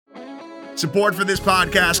Support for this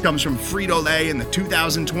podcast comes from Frito-Lay and the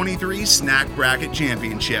 2023 Snack Bracket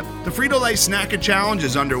Championship. The Frito-Lay Snack-It Challenge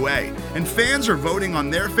is underway, and fans are voting on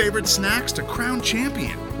their favorite snacks to crown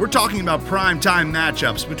champion. We're talking about prime-time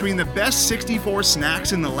matchups between the best 64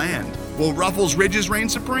 snacks in the land. Will Ruffles Ridges reign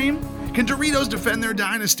supreme? Can Doritos defend their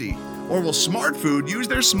dynasty? Or will Smart Food use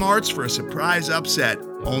their smarts for a surprise upset?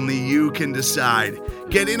 Only you can decide.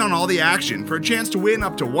 Get in on all the action for a chance to win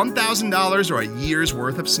up to $1,000 or a year's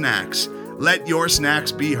worth of snacks. Let your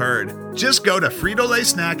snacks be heard. Just go to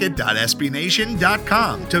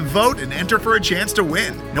fritolaysnacket.sbnation.com to vote and enter for a chance to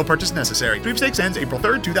win. No purchase necessary. Sweepstakes ends April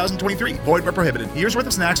 3rd, 2023. Void where prohibited. Year's worth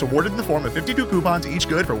of snacks awarded in the form of 52 coupons, each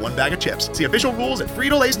good for one bag of chips. See official rules at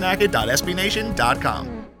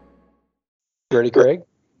fritolaysnacket.sbnation.com. You ready, Craig?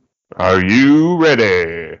 Are you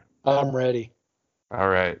ready? I'm ready. All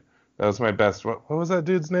right. That was my best. What was that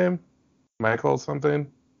dude's name? Michael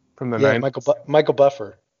something? From the 90s? Michael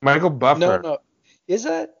Buffer. Michael Buffer. No. Is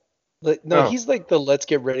that? No, he's like the Let's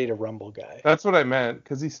Get Ready to Rumble guy. That's what I meant,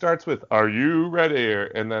 because he starts with, are you ready?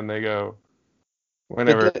 And then they go,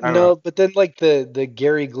 whenever. But then like the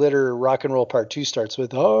Gary Glitter Rock and Roll Part 2 starts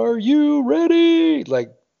with, are you ready?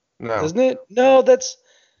 Like, no. Isn't it? No, that's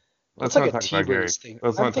Let's like not a talk about Gary. T-Birds thing.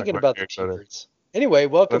 Let's I'm not thinking talk about Gary the Glitter. T-Birds. Anyway,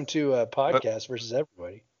 welcome to Podcast versus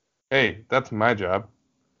Everybody. Hey, that's my job.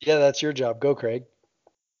 Yeah, that's your job. Go, Craig.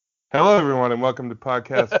 Hello, everyone, and welcome to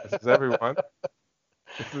Podcast versus Everyone.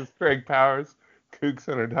 This is Craig Powers,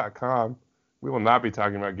 CougCenter.com. We will not be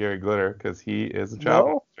talking about Gary Glitter because he is a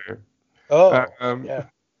child molester. Oh, yeah.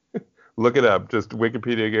 Look it up. Just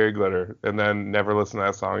Wikipedia Gary Glitter, and then never listen to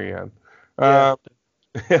that song again. Yeah.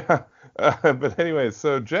 But anyways,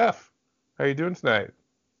 so Jeff, how you doing tonight?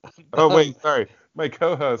 Oh, wait, sorry. My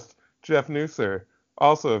co-host, Jeff Newser,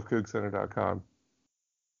 also of CougCenter.com.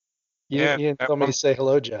 You didn't tell me to say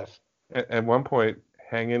hello, Jeff. At one point,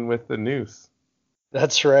 hanging with the noose.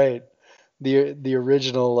 That's right. The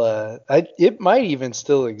original. It might even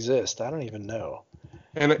still exist. I don't even know.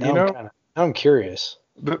 And now I'm curious.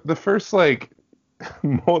 The first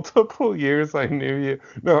multiple years I knew you.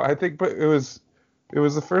 No, I think, but it was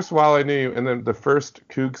the first while I knew you, and then the first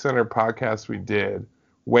Coug Center podcast we did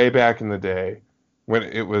way back in the day when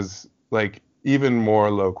it was like even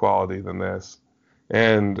more low quality than this.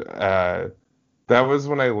 And that was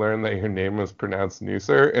when I learned that your name was pronounced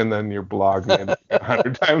Newser, and then your blog made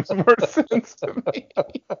 100 times more sense to me.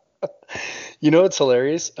 You know what's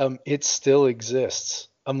hilarious? It still exists.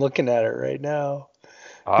 I'm looking at it right now.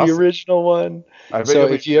 Awesome. The original one. I bet you'll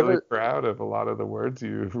be really proud of a lot of the words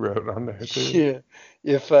you wrote on there too.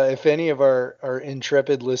 Yeah. If any of our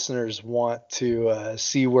intrepid listeners want to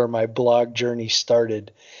see where my blog journey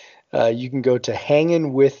started, you can go to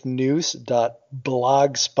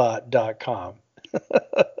hangingwithnoose.blogspot.com.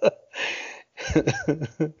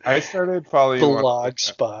 I started following you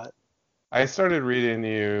Blogspot. I started reading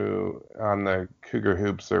you on the Cougar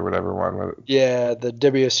Hoops or whatever one. Yeah, the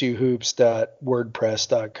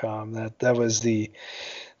wsuhoops.wordpress.com. That was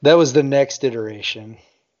the next iteration.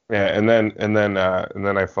 Yeah, and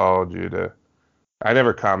then I followed you to. I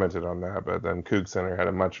never commented on that, but then Coug Center had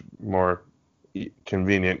a much more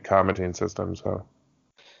convenient commenting system. So.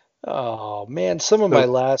 Oh man, some of my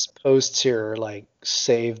last posts here are like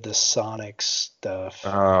save the Sonic stuff.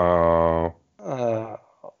 Oh.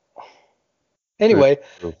 Anyway,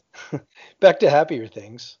 back to happier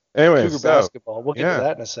things. Anyway, Cougar basketball. We'll get to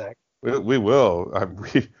that in a sec. We will.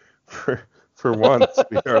 For once,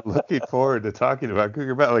 we are looking forward to talking about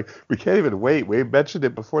Cougar basketball. Like, we can't even wait. We mentioned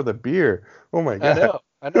it before the beer. Oh my god.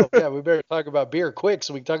 I know. Yeah, we better talk about beer quick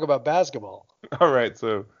so we can talk about basketball. All right,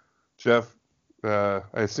 so Jeff, I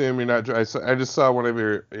assume you're not. I just saw one of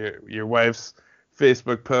your wife's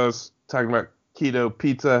Facebook posts talking about keto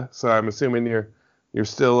pizza. So I'm assuming you're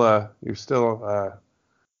still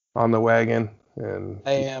on the wagon. And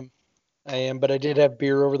I am, but I did have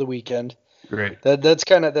beer over the weekend. Great. That's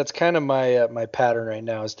kind of my pattern right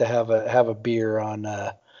now is to have a beer on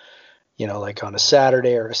like on a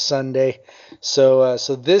Saturday or a Sunday. So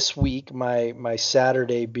this week my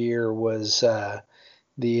Saturday beer was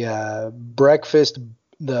the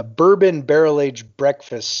bourbon barrel-aged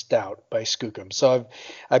breakfast stout by Skookum. So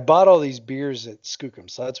I bought all these beers at Skookum.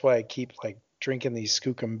 So that's why I keep like drinking these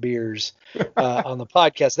Skookum beers on the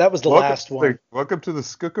podcast. That was the last one. Welcome to the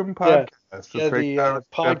Skookum podcast. Yeah, the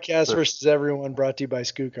podcast versus everyone brought to you by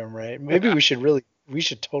Skookum, right? Maybe we should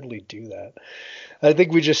totally do that. I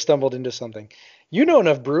think we just stumbled into something. You know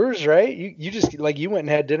enough brewers, right? You just like you went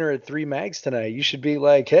and had dinner at Three Mags tonight. You should be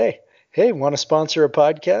like, hey, want to sponsor a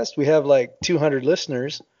podcast? We have like 200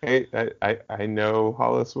 listeners. Hey, I know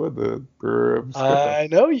Hollis Wood, the brewer of Skookum. I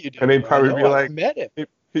know you do. And they'd probably be like, met him.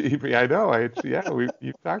 I know.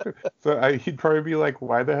 You've talked to. So he'd probably be like,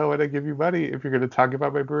 "Why the hell would I give you money if you're going to talk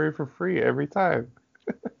about my brewery for free every time?"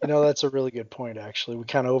 That's a really good point, actually. We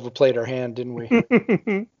kind of overplayed our hand, didn't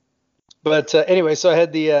we? But anyway, so I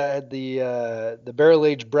had the barrel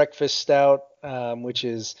aged breakfast stout, which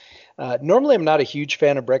is normally I'm not a huge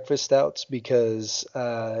fan of breakfast stouts because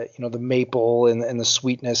the maple and the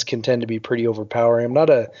sweetness can tend to be pretty overpowering. I'm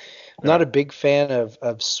not a big fan of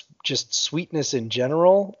just sweetness in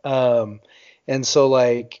general. And so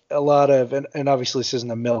like a lot of, and obviously this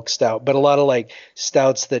isn't a milk stout, but a lot of like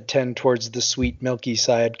stouts that tend towards the sweet milky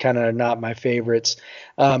side kind of are not my favorites.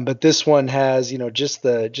 But this one has, just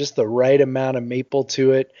the right amount of maple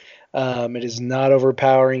to it. It is not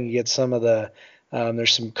overpowering. You get some of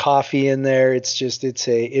there's some coffee in there. It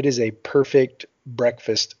is a perfect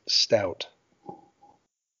breakfast stout.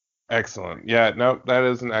 Excellent. Yeah, no, that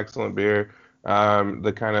is an excellent beer.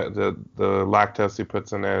 The kind of the lactose he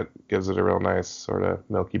puts in it gives it a real nice sort of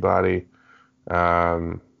milky body.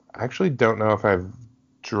 I actually don't know if I've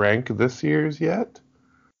drank this year's yet.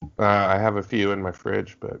 I have a few in my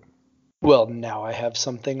fridge, but Well, now I have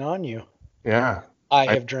something on you. yeah. I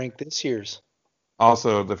have drank this year's.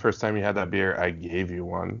 Also, the first time you had that beer, I gave you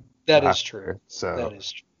one. That is true. Year, so That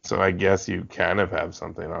is true. so I guess you kind of have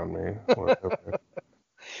something on me.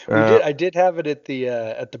 I did have it at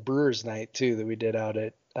the Brewers night too that we did out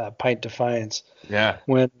at Pint Defiance. Yeah.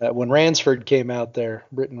 When Ransford came out there,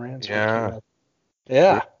 Britton Ransford came out.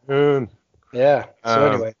 Yeah. Good. Yeah.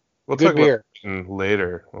 So anyway, we'll good talk beer. About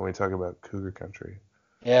later when we talk about Cougar Country.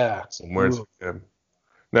 Yeah. Some words for him.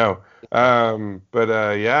 No.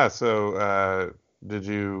 Yeah. So did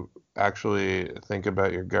you actually think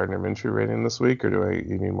about your Gardner Minshew rating this week, or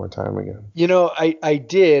you need more time again? I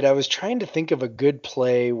did. I was trying to think of a good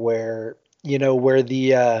play where there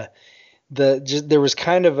was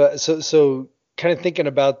kind of kind of thinking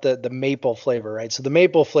about the maple flavor, right? So the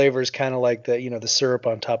maple flavor is kind of like the syrup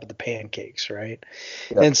on top of the pancakes, right?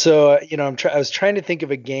 Yeah. And so I was trying to think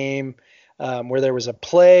of a game where there was a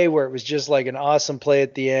play where it was just like an awesome play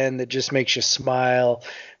at the end that just makes you smile.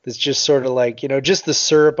 That's just sort of like, just the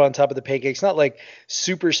syrup on top of the pancakes, not like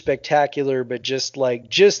super spectacular, but just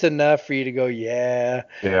enough for you to go, yeah.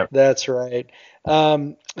 That's right.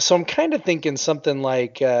 So I'm kind of thinking something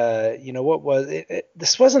like, what was it?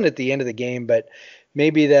 This wasn't at the end of the game, but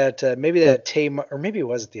maybe that Tay, or maybe it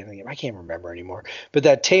was at the end of the game. I can't remember anymore. But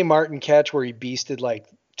that Tay Martin catch where he beasted like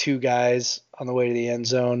two guys on the way to the end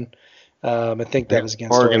zone. I think that was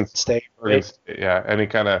against Oregon State. Right? Yeah, and he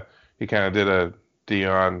kind of did a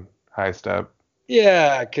Dion high step.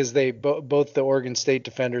 Yeah, because they both the Oregon State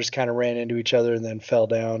defenders kind of ran into each other and then fell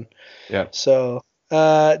down. Yeah. So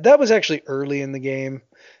that was actually early in the game.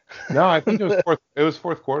 No, I think it was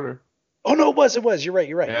fourth quarter. Oh no, it was. You're right.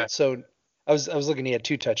 Yeah. So I was looking. He had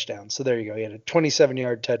 2 touchdowns. So there you go. He had a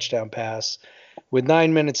 27-yard touchdown pass with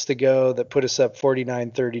 9 minutes to go that put us up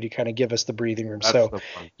 49-30 to kind of give us the breathing room.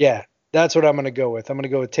 Yeah, that's what I'm going to go with. I'm going to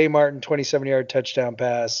go with Tay Martin, 27-yard touchdown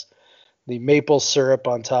pass, the maple syrup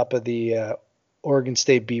on top of the Oregon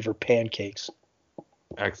State Beaver pancakes.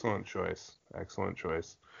 Excellent choice.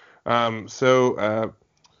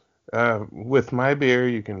 With my beer,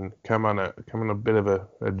 you can come on a bit of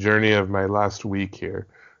a journey of my last week here.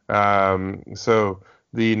 So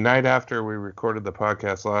the night after we recorded the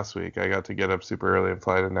podcast last week, I got to get up super early and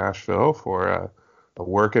fly to Nashville for a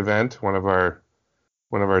work event. One of our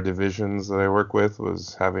divisions that I work with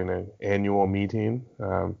was having an annual meeting,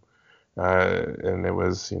 and it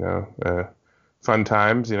was fun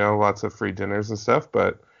times, lots of free dinners and stuff.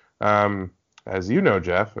 But as you know,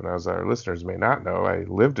 Jeff, and as our listeners may not know, I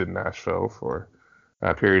lived in Nashville for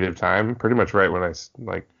a period of time, pretty much right when I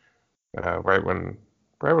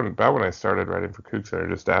about when I started writing for Cougs Center,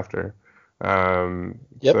 just after.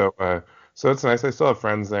 Yep. So it's nice. I still have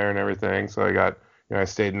friends there and everything. So I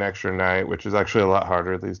stayed an extra night, which is actually a lot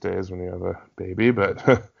harder these days when you have a baby.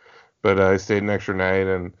 But I stayed an extra night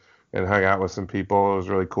and hung out with some people. It was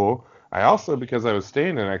really cool. I also, because I was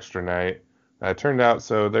staying an extra night, it turned out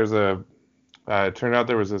there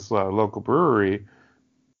was this local brewery,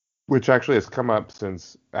 which actually has come up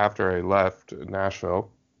since after I left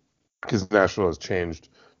Nashville, because Nashville has changed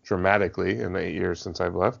dramatically in the 8 years since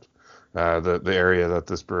I've left. The area that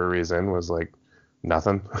this brewery is in was like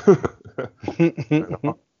nothing. But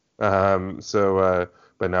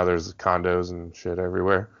now there's condos and shit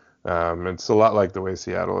everywhere. It's a lot like the way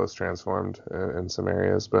Seattle has transformed in some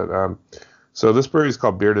areas. But so this brewery is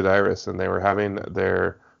called Bearded Iris, and they were having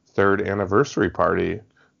their 3rd anniversary party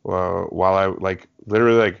while I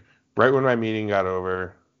literally right when my meeting got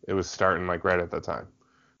over, it was starting right at that time.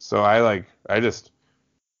 So I just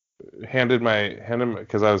handed him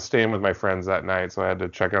because I was staying with my friends that night, so I had to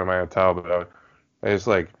check out of my hotel. But I just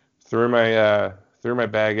like threw my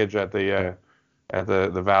baggage at the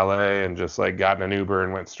valet and just like got in an Uber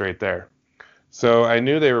and went straight there. So I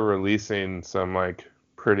knew they were releasing some like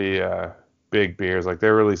pretty big beers. Like they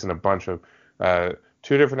were releasing a bunch of uh,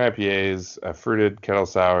 two different IPAs, a fruited kettle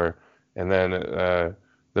sour, and then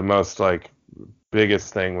the most like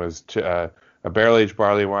biggest thing was a barrel aged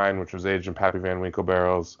barley wine, which was aged in Pappy Van Winkle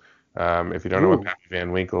barrels. If you don't know what Ooh. Pappy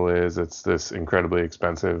Van Winkle is, it's this incredibly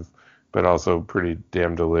expensive but also pretty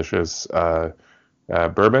damn delicious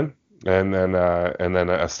bourbon, and then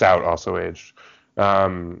a stout also aged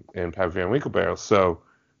in Pappy Van Winkle barrels. So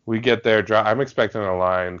we get there. I'm expecting a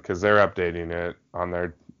line because they're updating it on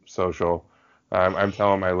their social. I'm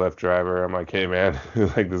telling my Lyft driver, I'm like, hey man,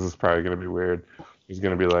 like this is probably gonna be weird. There's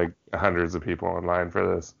gonna be like hundreds of people in line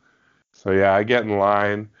for this. So yeah, I get in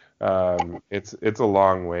line. It's a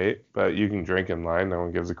long wait, but you can drink in line. No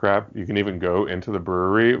one gives a crap. You can even go into the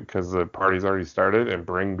brewery because the party's already started and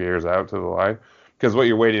bring beers out to the line. Because what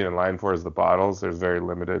you're waiting in line for is the bottles. There's very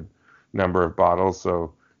limited number of bottles.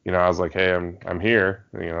 So I was like, hey, I'm here.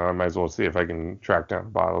 I might as well see if I can track down the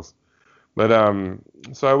bottles. But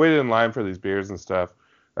so I waited in line for these beers and stuff.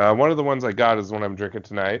 One of the ones I got is one I'm drinking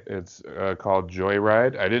tonight. It's called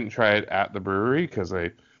Joyride. I didn't try it at the brewery because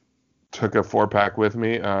I took a 4-pack with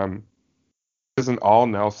me. It's an all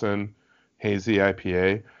Nelson hazy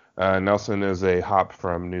IPA. Nelson is a hop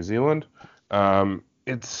from New Zealand.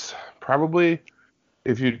 It's probably,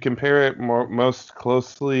 if you'd compare it most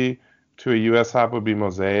closely to a U.S. hop, would be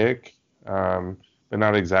Mosaic, but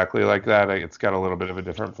not exactly like that. It's got a little bit of a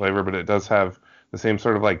different flavor, but it does have the same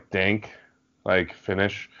sort of like dank like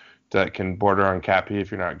finish that can border on cat pee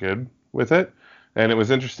if you're not good with it. And it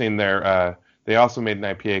was interesting there. They also made an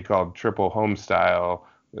IPA called Triple Homestyle,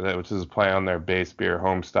 which is a play on their base beer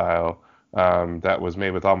Homestyle, that was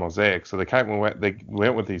made with all Mosaic. So they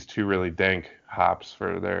went with these two really dank hops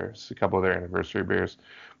for a couple of their anniversary beers.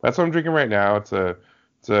 That's what I'm drinking right now. It's a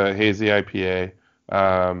hazy IPA.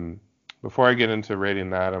 Before I get into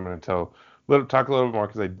rating that, I'm going to talk a little bit more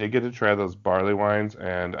because I did get to try those barley wines,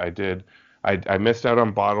 and I missed out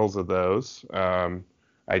on bottles of those.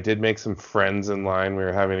 I did make some friends in line. We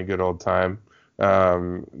were having a good old time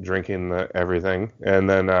drinking everything, and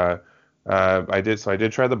then I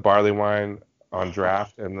did try the barley wine on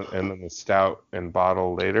draft, and then the stout and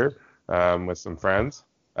bottle later with some friends.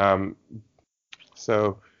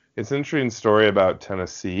 So it's an interesting story about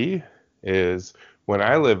Tennessee. Is when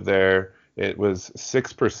I lived there, it was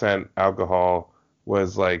 6% alcohol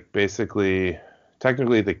was like basically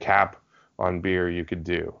technically the cap on beer you could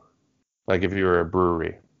do, like if you were a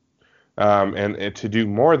brewery. And to do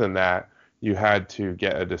more than that, you had to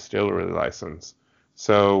get a distillery license.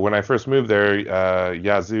 So when I first moved there,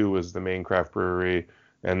 Yazoo was the main craft brewery,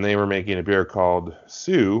 and they were making a beer called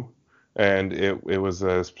Sioux, and it was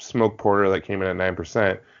a smoked porter that came in at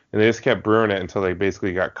 9%, and they just kept brewing it until they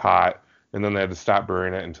basically got caught, and then they had to stop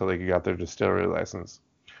brewing it until they got their distillery license.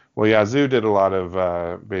 Well, Yazoo did a lot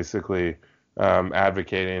of basically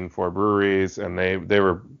advocating for breweries, and they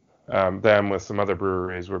were them with some other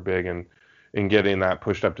breweries were big in getting that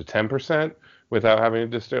pushed up to 10% without having a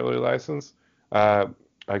distillery license. I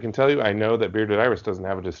can tell you, I know that Bearded Iris doesn't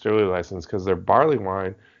have a distillery license because their barley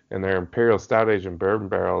wine and their imperial stout aged in bourbon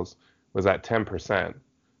barrels was at 10%,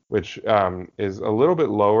 which is a little bit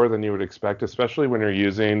lower than you would expect, especially when you're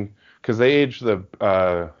using, because they age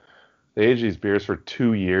these beers for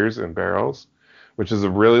 2 years in barrels, which is a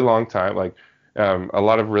really long time. Like a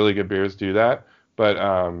lot of really good beers do that, but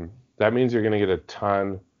that means you're going to get a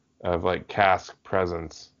ton of like cask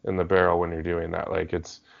presence in the barrel when you're doing that. Like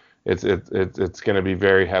it's going to be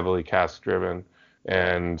very heavily cask driven,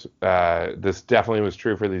 and this definitely was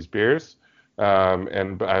true for these beers.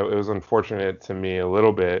 It was unfortunate to me a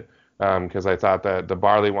little bit because I thought that the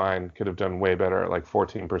barley wine could have done way better at like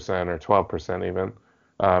 14% or 12% even,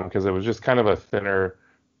 because it was just kind of a thinner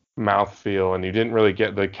mouthfeel, and you didn't really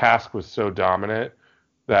get, the cask was so dominant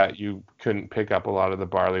that you couldn't pick up a lot of the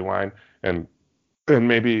barley wine, and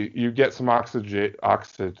maybe you get some oxidation,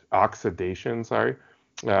 sorry,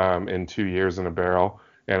 in 2 years in a barrel.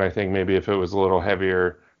 And I think maybe if it was a little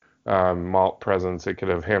heavier malt presence, it could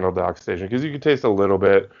have handled the oxidation, because you could taste a little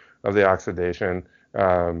bit of the oxidation,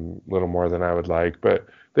 a little more than I would like. But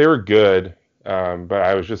they were good. But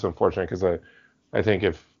I was just unfortunate because I think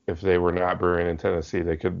if they were not brewing in Tennessee,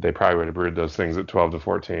 they probably would have brewed those things at 12 to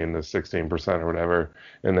 14 to 16% or whatever,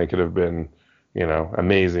 and they could have been,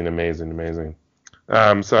 amazing.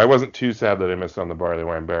 So I wasn't too sad that I missed on the barley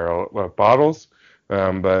wine bottles,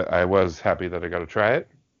 but I was happy that I got to try it.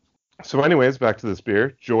 So anyways, back to this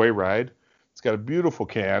beer, Joyride. It's got a beautiful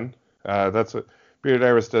can. That's what Bearded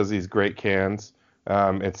Iris does, these great cans.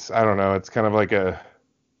 I don't know, it's kind of like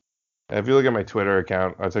if you look at my Twitter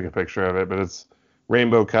account, I took a picture of it, but it's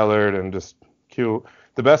rainbow colored and just cute.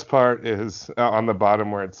 The best part is on the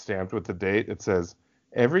bottom where it's stamped with the date, it says,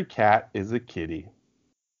 "Every cat is a kitty."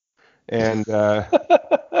 And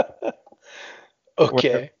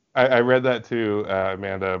Okay. I read that to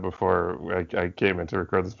Amanda before I came in to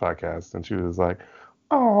record this podcast, and she was like,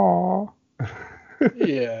 "Oh,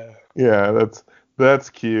 Yeah. yeah, that's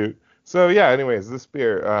cute." So yeah, anyways, this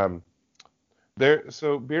beer,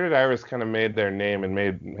 so Bearded Iris kind of made their name and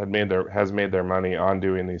has made their money on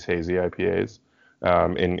doing these hazy IPAs,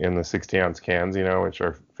 in the 60-ounce cans, which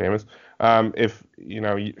are famous. If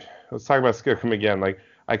let's talk about Skookum again. Like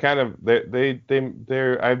I kind of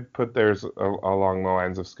I put theirs along the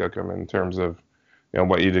lines of Skookum in terms of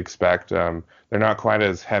what you'd expect. They're not quite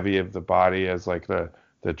as heavy of the body as like the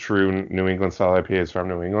true New England style IPAs from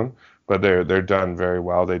New England, but they're done very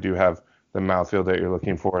well. They do have the mouthfeel that you're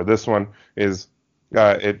looking for. This one is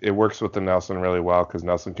it works with the Nelson really well because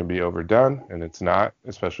Nelson can be overdone, and it's not,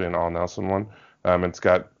 especially an all Nelson one. It's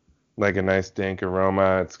got like a nice dank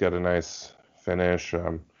aroma. It's got a nice finish.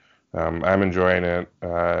 I'm enjoying it.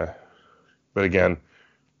 But again,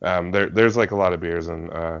 there's like a lot of beers in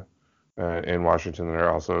Washington that are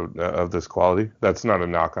also of this quality. That's not a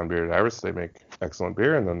knock on Bearded Iris. They make excellent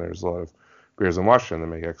beer, and then there's a lot of beers in Washington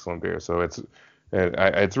that make excellent beer. So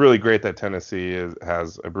it's really great that Tennessee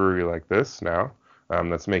has a brewery like this now,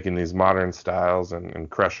 that's making these modern styles and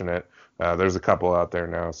crushing it. There's a couple out there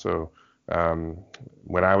now. So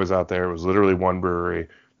when I was out there, it was literally one brewery,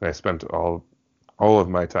 and I spent all of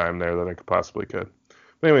my time there that I possibly could.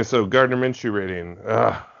 But anyway, so Gardner Minshew rating.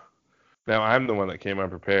 Now I'm the one that came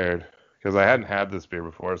unprepared because I hadn't had this beer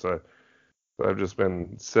before, so I've just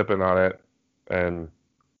been sipping on it, and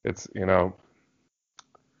it's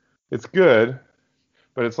it's good,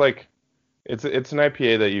 but it's like it's an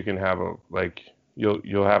IPA that you can have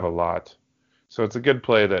you'll have a lot, so it's a good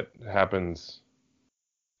play that happens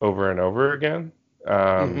over and over again.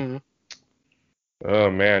 Mm-hmm.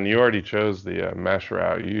 Oh man, you already chose the mesh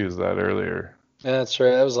route. You used that earlier. That's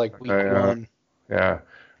right. That was like week one. Yeah,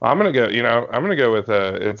 I'm gonna go. I'm gonna go with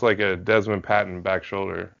it's like a Desmond Patton back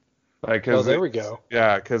shoulder. Like, Oh, there we go.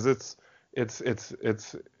 Yeah, because it's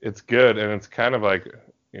good, and it's kind of like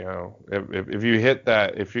if you hit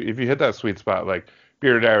that if you hit that sweet spot like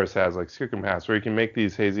Bearded Iris has, like Skookum has, where you can make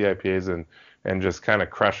these hazy IPAs and just kind of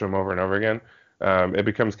crush them over and over again. It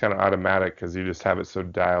becomes kind of automatic because you just have it so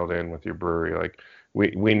dialed in with your brewery. Like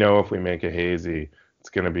we know if we make a hazy, it's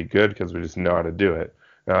gonna be good because we just know how to do it.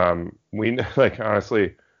 We like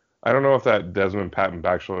honestly, I don't know if that Desmond Patton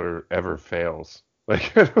back shoulder ever fails.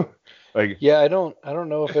 Yeah, I don't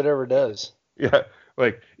know if it ever does. Yeah,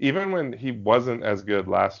 like even when he wasn't as good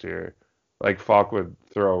last year, like Falk would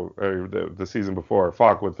throw, or the season before,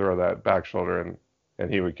 Falk would throw that back shoulder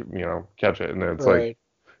and he would catch it, and it's Right. like,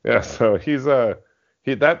 yeah. So he's that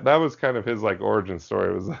was kind of his like origin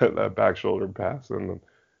story, was that back shoulder pass, and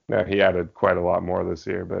now he added quite a lot more this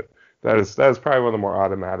year, but that is probably one of the more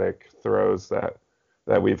automatic throws that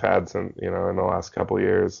we've had since in the last couple of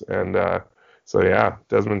years, and so yeah,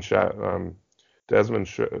 Desmond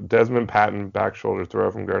Patton back shoulder throw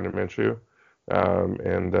from Gardner Minshew,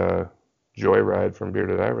 and Joyride from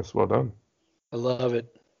Bearded Iris. Well done. I love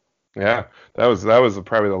it. Yeah, that was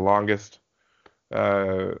probably the longest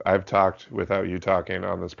I've talked without you talking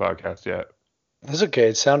on this podcast yet. That's okay.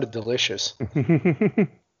 It sounded delicious.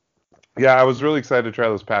 Yeah, I was really excited to try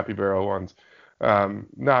those Pappy Barrel ones.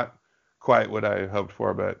 Not quite what I hoped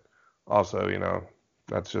for, but also,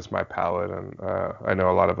 that's just my palate, and I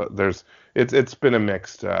know a lot of it. It's been a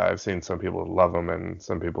mixed. I've seen some people love them, and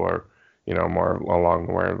some people are, more along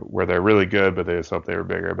where they're really good, but they just hope they were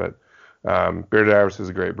bigger. But Bearded Iris is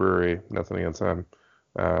a great brewery. Nothing against them,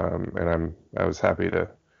 and I was happy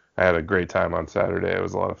I had a great time on Saturday. It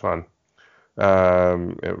was a lot of fun.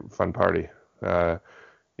 Fun party.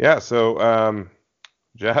 Yeah. So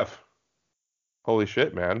Jeff, holy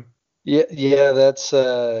shit, man. Yeah. That's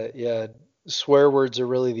yeah. Swear words are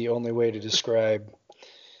really the only way to describe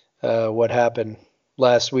what happened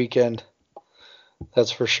last weekend.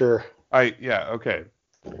 That's for sure. Okay.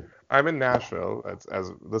 I'm in Nashville.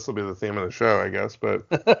 As this will be the theme of the show, I guess. But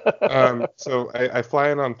so I fly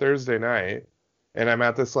in on Thursday night, and I'm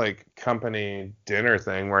at this like company dinner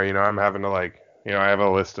thing where I'm having to I have a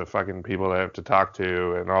list of fucking people that I have to talk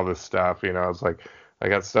to and all this stuff. It's like I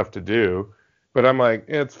got stuff to do, but I'm like,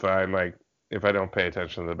 it's fine. Like, if I don't pay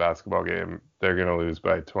attention to the basketball game, they're gonna lose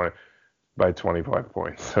by 25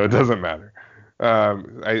 points, so it doesn't matter.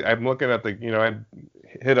 I'm looking at I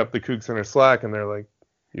hit up the Cougs Center Slack, and they're like,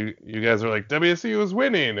 you guys are like, WSU was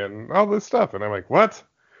winning and all this stuff, and I'm like, what?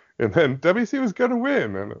 And then WSU was gonna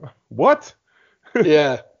win, and what?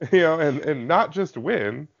 Yeah. And not just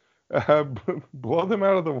win, blow them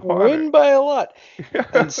out of the water. Win by a lot. Yeah.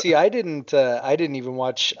 And see, I didn't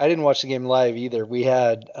watch the game live either. We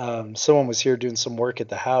had someone was here doing some work at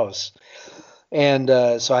the house, and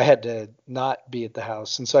so I had to not be at the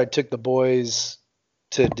house, and so I took the boys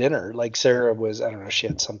to dinner. Like Sarah was, I don't know, she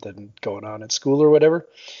had something going on at school or whatever,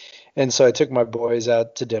 and so I took my boys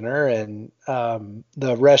out to dinner. And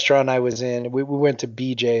the restaurant I was in, we went to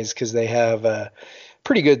BJ's because they have a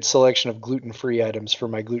pretty good selection of gluten-free items for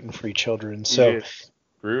my gluten-free children. So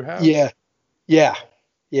brew house? Yeah.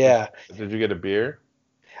 Did you get a beer?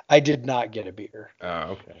 I did not get a beer.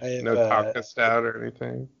 Oh, okay. No taco stout or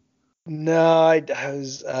anything? No, I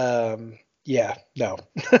was, no.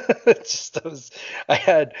 I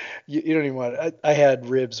had, you don't even want, I had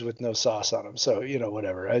ribs with no sauce on them. So,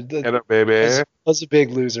 whatever. Get up, baby. I was a big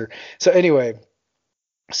loser. So anyway,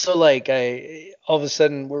 so like all of a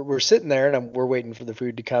sudden we're sitting there and we're waiting for the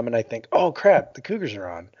food to come, and I think, oh crap, the Cougars are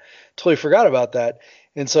on. Totally forgot about that.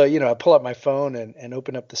 And so, I pull up my phone and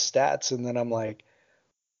open up the stats, and then I'm like,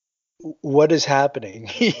 what is happening?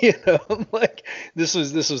 I'm like, this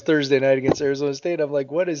was Thursday night against Arizona State. I'm like,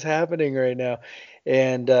 what is happening right now?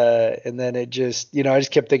 And then it just, I just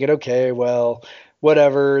kept thinking, okay, well,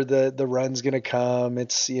 whatever, the run's gonna come.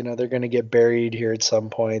 It's, they're gonna get buried here at some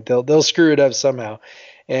point. They'll screw it up somehow.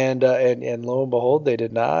 And lo and behold, they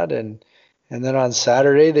did not. And then on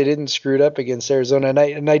Saturday they didn't screw it up against Arizona.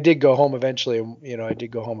 And I did go home eventually. I did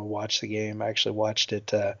go home and watch the game. I actually watched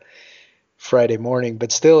it Friday morning,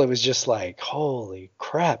 but still, it was just like, holy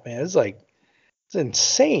crap, man! It's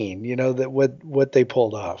insane, that what they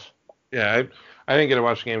pulled off. Yeah, I didn't get to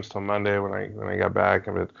watch games till Monday when I got back.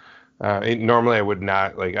 But normally I would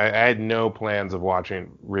not, like, I had no plans of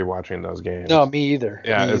rewatching those games. No, me either.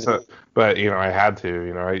 Yeah, but I had to.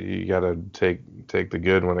 You got to take the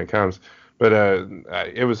good when it comes. But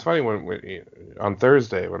it was funny when on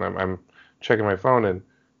Thursday when I'm checking my phone and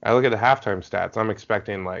I look at the halftime stats. I'm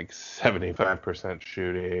expecting like 75%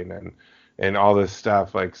 shooting and all this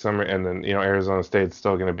stuff, like and then Arizona State's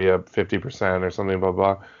still going to be up 50% or something, blah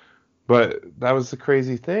blah. But that was the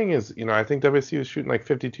crazy thing is, I think WSU was shooting like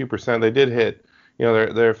 52%. They did hit,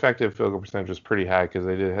 their effective field goal percentage was pretty high because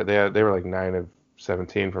they were like 9 of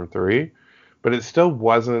 17 from three, but it still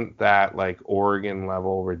wasn't that like Oregon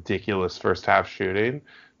level ridiculous first half shooting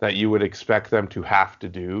that you would expect them to have to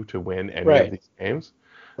do to win any of these games.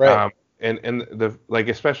 Right. And the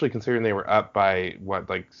especially considering they were up by what,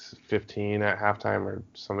 like 15 at halftime or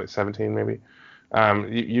something, 17 maybe.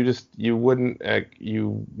 You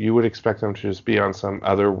would expect them to just be on some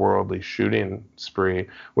otherworldly shooting spree,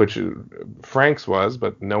 which Frank's was,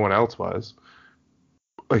 but no one else was.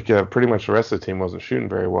 Like pretty much the rest of the team wasn't shooting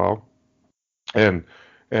very well,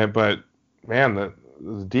 but man, the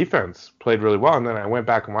defense played really well. And then I went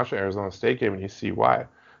back and watched the Arizona State game, and you see why.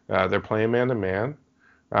 They're playing man to man.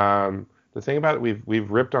 The thing about it, we've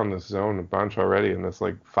ripped on this zone a bunch already in this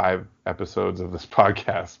like 5 episodes of this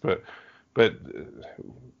podcast, but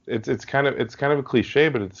it's kind of a cliche,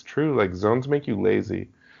 but it's true. Like, zones make you lazy,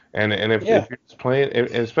 and if you're just playing, and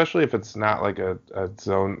especially if it's not like a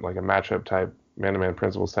zone, like a matchup type man-to-man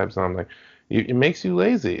principles type zone, like it makes you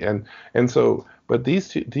lazy. And so, but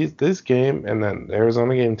this game and then the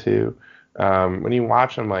Arizona game too, when you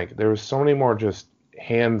watch them, like there was so many more just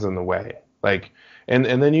hands in the way, like. And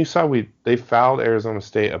then you saw they fouled Arizona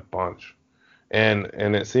State a bunch, and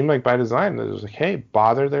it seemed like by design it was like, hey,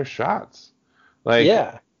 bother their shots, like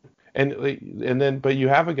and then but you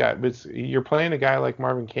have a guy, you're playing a guy like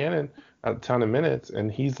Marvin Cannon a ton of minutes, and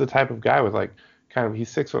he's the type of guy with like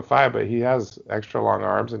he's 6'5", but he has extra long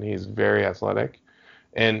arms and he's very athletic,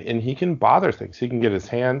 and he can bother things. He can get his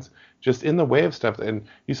hands just in the way of stuff, and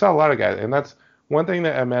you saw a lot of guys, and that's one thing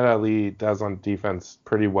that Ahmed Ali does on defense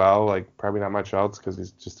pretty well, like probably not much else because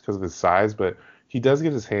of his size, but he does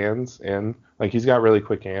get his hands in. Like, he's got really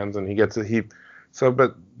quick hands, and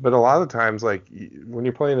but a lot of the times, like when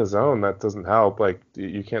you're playing a zone, that doesn't help. Like,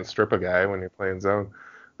 you can't strip a guy when you're playing zone.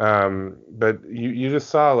 But you just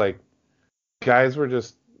saw like guys were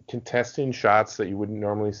just contesting shots that you wouldn't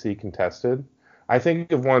normally see contested. I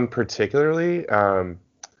think of one particularly.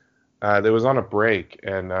 That was on a break,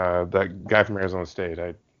 and that guy from Arizona State,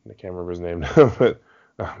 I can't remember his name now, but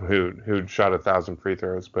who shot 1,000 free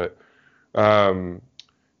throws, but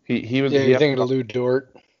he was. Yeah, you're thinking of Lou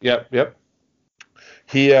Dort. Yep.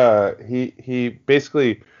 He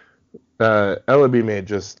basically Ellaby made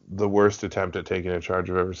just the worst attempt at taking a charge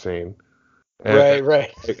I've ever seen. Right.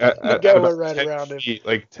 Like, The guy about went right 10 around him. feet,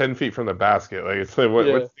 like 10 feet from the basket. Like it's like what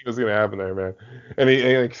Yeah. do you think was gonna happen there, man? And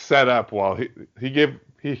he like set up while he gave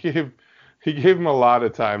he gave him a lot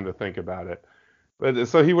of time to think about it. But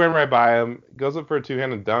so he went right by him, goes up for a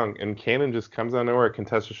two-handed dunk, and Cannon just comes out of nowhere,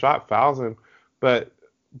 contests a shot, fouls him, but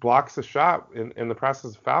blocks the shot in the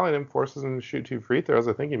process of fouling him, forces him to shoot 2 free throws.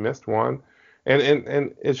 I think he missed one,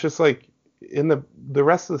 and it's just like in the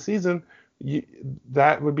rest of the season,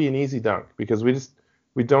 that would be an easy dunk because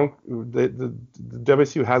we don't the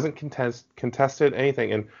WSU hasn't contested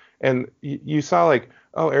anything, and you saw like,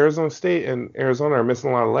 oh, Arizona State and Arizona are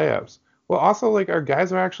missing a lot of layups. Well, also like our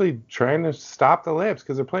guys are actually trying to stop the layups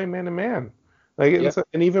because they're playing man to man. Like Yep.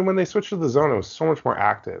 and even when they switched to the zone, it was so much more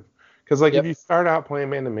active. Because like if Yep. you start out playing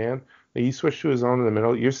man to man, you switch to a zone in the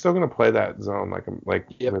middle, you're still gonna play that zone like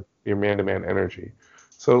Yep. with your man to man energy.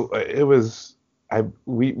 So it was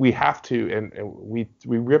we have to and we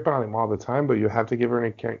rip on him all the time, but you have to give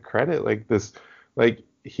Ernie Kent credit. Like this, like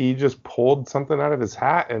he just pulled something out of his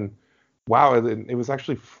hat and wow, it was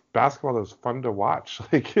actually basketball that was fun to watch.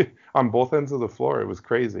 Like on both ends of the floor, it was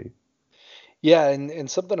crazy. Yeah, and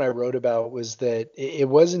something I wrote about was that it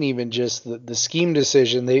wasn't even just the scheme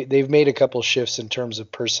decision. They've made a couple shifts in terms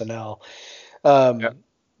of personnel. Yeah.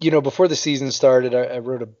 Before the season started, I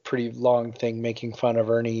wrote a pretty long thing making fun of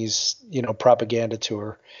Ernie's, propaganda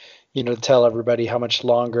tour, to tell everybody how much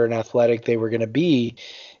longer and athletic they were going to be.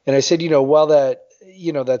 And I said, while that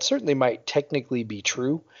certainly might technically be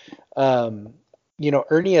true,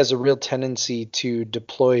 Ernie has a real tendency to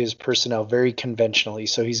deploy his personnel very conventionally.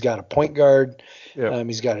 So he's got a point guard, Yeah.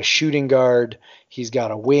 he's got a shooting guard, he's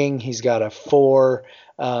got a wing, he's got a four.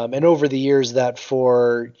 And over the years, that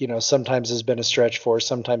four, sometimes has been a stretch four,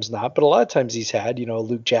 sometimes not. But a lot of times he's had, a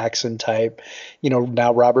Luke Jackson type,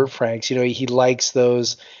 now Robert Franks. He likes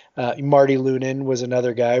those. Marty Lunin was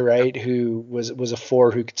another guy, right, who was a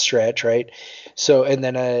four who could stretch, right? So and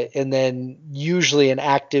then usually an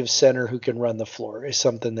active center who can run the floor is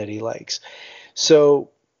something that he likes.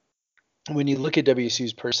 So when you look at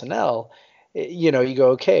WSU's personnel, you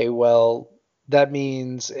go, okay, well that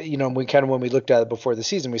means when we looked at it before the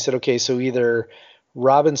season, we said, okay, so either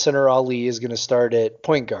Robinson or Ali is going to start at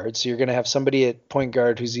point guard, so you're going to have somebody at point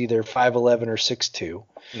guard who's either 5'11 or 6'2.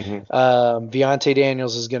 Mm-hmm. Viontae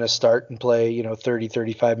Daniels is going to start and play, 30,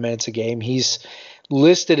 35 minutes a game. He's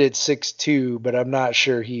listed at 6'2", but I'm not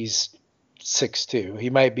sure he's 6'2". He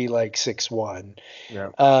might be like 6'1".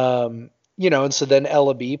 Yeah. And so then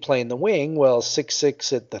Ellaby playing the wing. Well,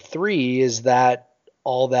 6'6" at the 3, is that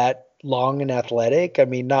all that long and athletic? I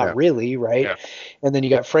mean, not really, right? Yeah. And then you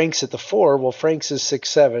got Franks at the 4. Well, Franks is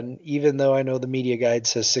 6'7", even though I know the media guide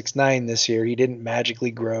says 6'9" this year. He didn't magically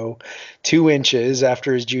grow 2 inches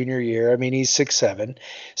after his junior year. I mean, he's 6'7".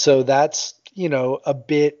 So that's, a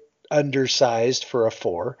bit undersized for a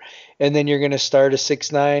 4. And then you're going to start a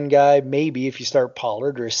 6'9" guy, maybe if you start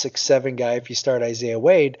Pollard, or a 6'7" guy if you start Isaiah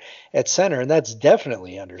Wade at center. And that's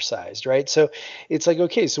definitely undersized, right? So it's like,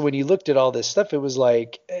 okay, so when you looked at all this stuff, it was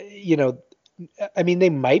like, I mean, they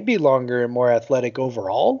might be longer and more athletic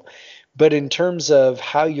overall, but in terms of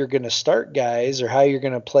how you're going to start guys or how you're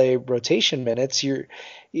going to play rotation minutes,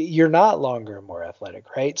 you're not longer and more athletic,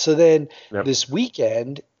 right? So then this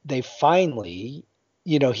weekend, they finally,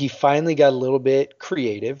 he finally got a little bit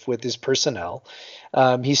creative with his personnel.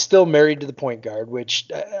 He's still married to the point guard, which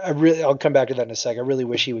I'll come back to that in a sec. I really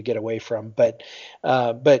wish he would get away from, but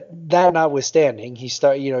that notwithstanding, he's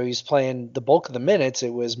playing the bulk of the minutes.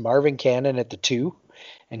 It was Marvin Cannon at the 2,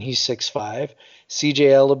 and he's 6'5". CJ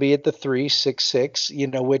Ellaby at the 3,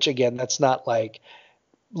 6'6", which again, that's not like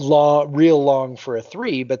real long for a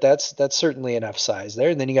 3, but that's certainly enough size there.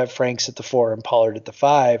 And then you got Franks at the 4 and Pollard at the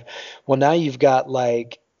 5. Well, now you've got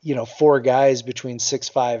 4 guys between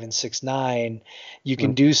 6'5" and 6'9". You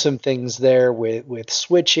can do some things there with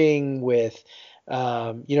switching, with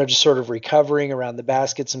just sort of recovering around the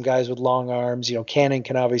basket. Some guys with long arms. Cannon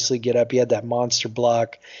can obviously get up. He had that monster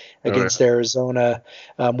block against Arizona,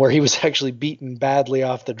 where he was actually beaten badly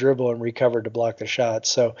off the dribble and recovered to block the shot.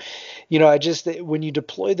 So, when you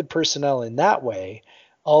deploy the personnel in that way,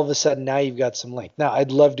 all of a sudden now you've got some length. Now,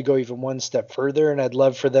 I'd love to go even one step further, and I'd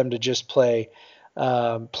love for them to just play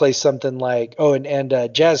something like,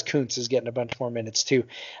 Jazz Kuntz is getting a bunch more minutes too.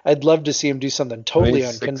 I'd love to see him do something totally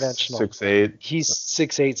unconventional. 6'8". He's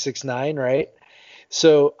 6'8", 6'9", right?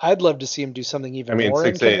 So I'd love to see him do something even more 6'8",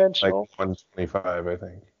 unconventional. like 125, I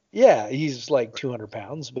think. Yeah, he's like 200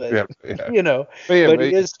 pounds, but but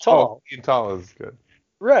he is tall. Being tall is good.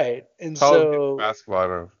 Right. And tall so basketball, I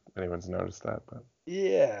don't know if anyone's noticed that, but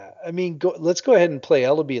yeah, I mean, let's go ahead and play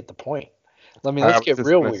Ellaby at the point. Let's get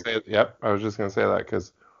real weird. I was just gonna say that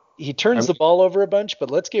because he turns the ball over a bunch,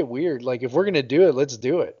 but let's get weird. Like if we're gonna do it, let's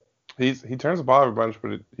do it. He turns the ball over a bunch,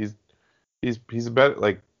 but he's a better,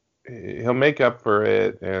 like, he'll make up for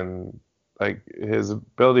it, and like his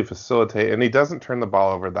ability to facilitate, and he doesn't turn the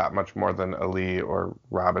ball over that much more than Ali or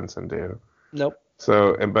Robinson do. Nope.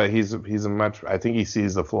 So, but he's a much, I think he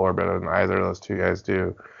sees the floor better than either of those two guys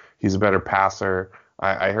do. He's a better passer.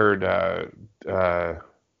 I heard on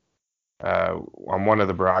one of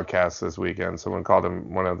the broadcasts this weekend, someone called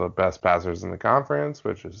him one of the best passers in the conference,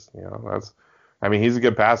 which is, that's, I mean, he's a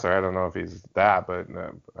good passer. I don't know if he's that, but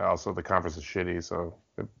also the conference is shitty, so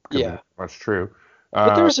it could be much true.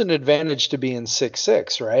 But there's an advantage to being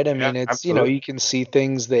 6'6", right? I mean, it's, absolutely. you can see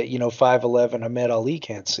things that, 5'11" Ahmed Ali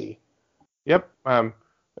can't see. Yep. And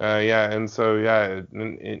so,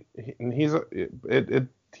 and he is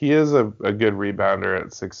a good rebounder at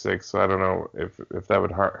 6'6", so I don't know if that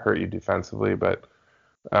would hurt you defensively, but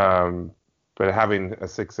having a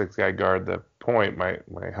 6'6" guy guard the point might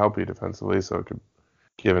help you defensively, so it could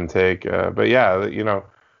give and take.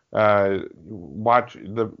 Watch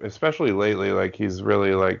especially lately, like he's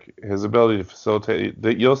really, like, his ability to facilitate.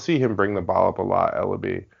 You'll see him bring the ball up a lot,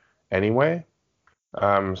 Ellaby, anyway.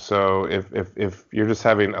 So if you're just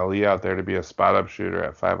having Ali out there to be a spot up shooter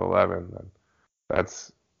at 5'11", then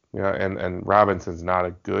that's, and Robinson's not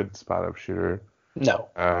a good spot up shooter. No.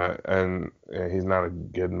 And he's not a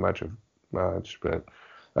good much, but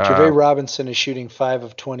Javale Robinson is shooting 5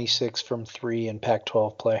 of 26 from 3 in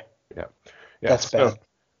Pac-12 play. Yeah. That's bad.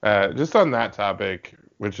 Just on that topic,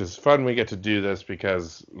 which is fun, we get to do this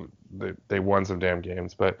because they won some damn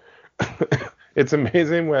games, but it's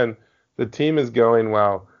amazing when the team is going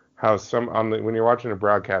well, how when you're watching a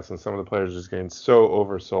broadcast and some of the players are just getting so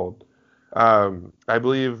oversold. I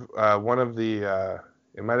believe one of the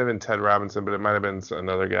it might have been Ted Robinson, but it might have been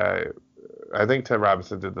another guy. I think Ted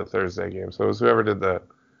Robinson did the Thursday game, so it was whoever did the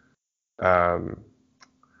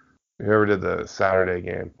Saturday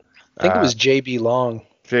game. I think it was JB Long.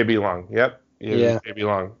 JB Long, yep. Yeah. JB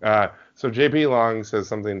Long. So JB Long says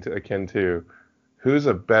something akin to, who's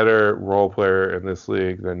a better role player in this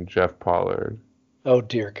league than Jeff Pollard? Oh,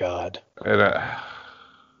 dear God. And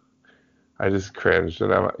I just cringed,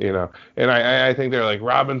 and and I think they're like,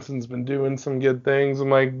 Robinson's been doing some good things. I'm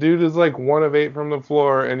like, dude is like 1 of 8 from the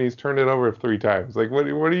floor, and he's turned it over 3 times. Like, what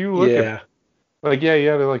are you looking at? Like, yeah, you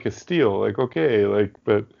had like a steal. Like, okay,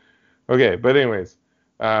 but anyways,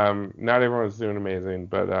 not everyone's doing amazing,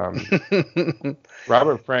 but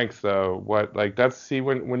Robert Franks, though,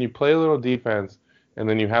 when you play a little defense and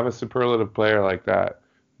then you have a superlative player like that,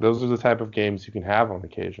 those are the type of games you can have on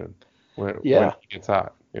occasion when he gets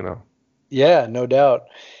hot, Yeah, no doubt.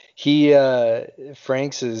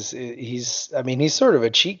 Franks he's sort of a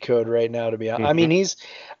cheat code right now, to be honest. I mean,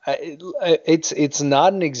 it's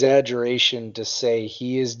not an exaggeration to say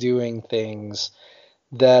he is doing things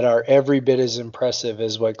that are every bit as impressive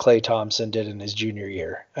as what Klay Thompson did in his junior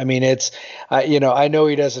year. I mean, I know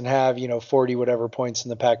he doesn't have, 40 whatever points in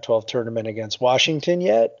the Pac-12 tournament against Washington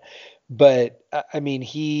yet, but I mean,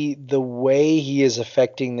 the way he is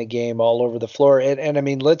affecting the game all over the floor. And I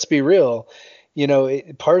mean, let's be real,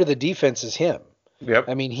 part of the defense is him. Yep.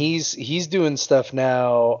 I mean, he's doing stuff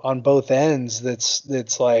now on both ends.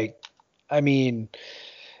 That's like, I mean,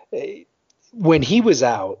 when he was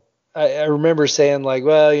out, I remember saying like,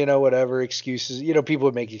 well, whatever, excuses, people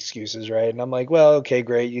would make excuses, right? And I'm like, well, okay,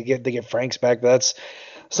 great. They get Franks back. But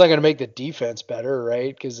it's not going to make the defense better,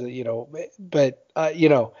 right? Because,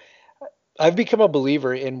 I've become a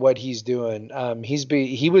believer in what he's doing.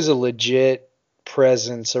 He was a legit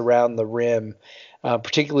presence around the rim,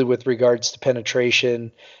 particularly with regards to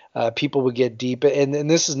penetration. People would get deep, and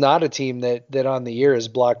this is not a team that on the year has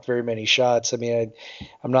blocked very many shots. I mean,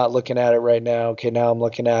 I'm not looking at it right now. Okay, now I'm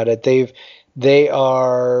looking at it. They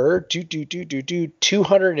are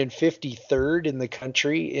 253rd in the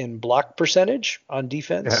country in block percentage on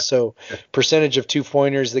defense. Yeah. So percentage of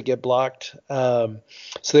 2-pointers that get blocked. So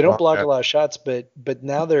they don't block a lot of shots, but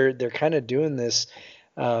now they're kind of doing this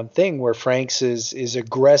thing where Franks is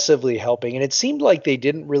aggressively helping, and it seemed like they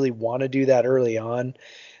didn't really want to do that early on.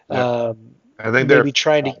 I think they're maybe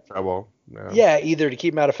trying to trouble. Either to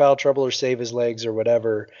keep him out of foul trouble or save his legs or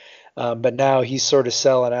whatever. But now he's sort of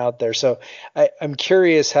selling out there. So I'm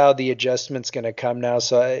curious how the adjustment's going to come now.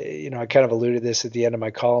 So I kind of alluded to this at the end of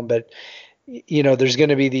my column, but there's going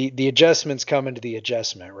to be the adjustments coming to the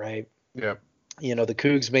adjustment, right? Yeah. The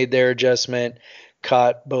Cougs made their adjustment,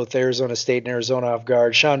 caught both Arizona State and Arizona off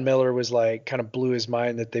guard. Sean Miller was like, kind of blew his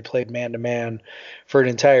mind that they played man to man for an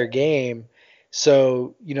entire game.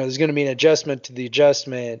 So, there's going to be an adjustment to the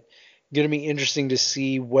adjustment. Going to be interesting to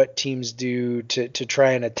see what teams do to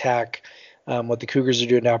try and attack what the Cougars are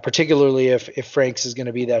doing now, particularly if Franks is going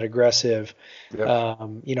to be that aggressive. Yep.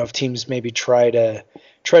 If teams maybe try to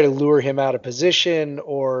lure him out of position,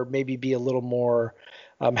 or maybe be a little more,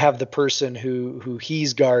 have the person who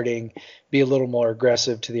he's guarding be a little more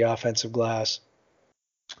aggressive to the offensive glass.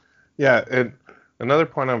 Yeah, and another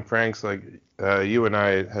point on Franks, like you and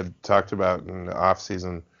I had talked about in the off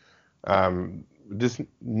season, just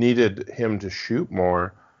needed him to shoot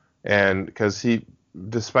more, and because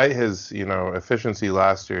despite his efficiency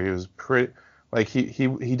last year, he was pretty like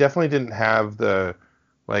he definitely didn't have the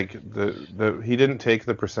he didn't take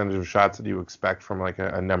the percentage of shots that you expect from like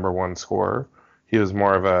a number one scorer. He was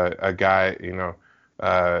more of a guy,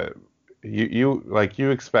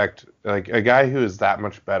 you expect like a guy who is that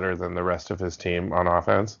much better than the rest of his team on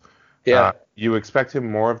offense. Yeah. You expect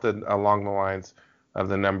him more of along the lines of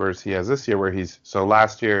the numbers he has this year, where so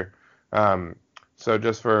last year. So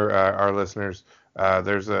just for our listeners,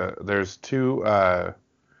 there's two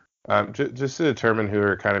just to determine who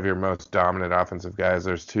are kind of your most dominant offensive guys.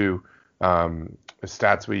 There's two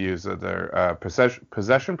stats we use. They're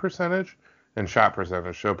possession percentage and shot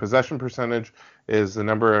percentage. So possession percentage is the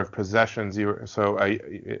number of possessions you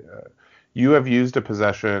have used a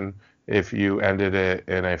possession if you ended it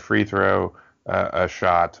in a free throw, a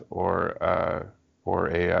shot, or a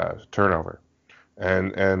turnover.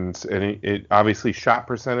 And it obviously shot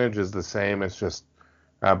percentage is the same. It's just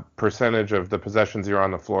percentage of the possessions you're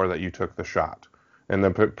on the floor that you took the shot, and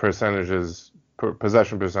the possession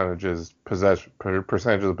percentage is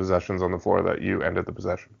percentage of the possessions on the floor that you ended the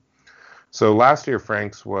possession. So last year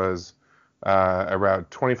Franks was around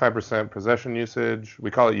 25% possession usage. We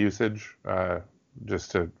call it usage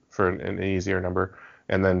just for an easier number,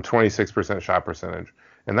 and then 26% shot percentage.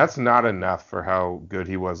 And that's not enough for how good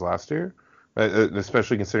he was last year,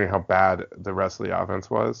 especially considering how bad the rest of the offense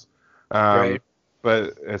was. Right.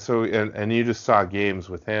 But so and you just saw games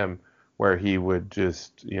with him where he would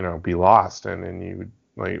just be lost, and you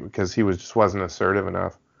would because he just wasn't assertive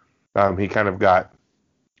enough. He kind of got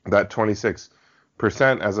that 26%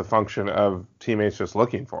 as a function of teammates just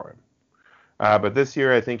looking for him. But this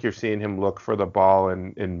year, I think you're seeing him look for the ball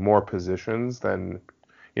in more positions than,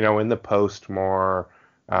 in the post more,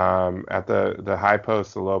 at the high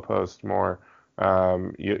post, the low post more.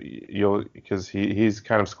 You'll because he's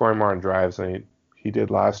kind of scoring more on drives than he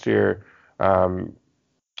did last year. But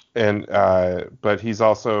he's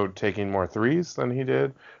also taking more threes than he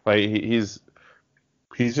did. Like he's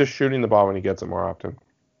just shooting the ball when he gets it more often.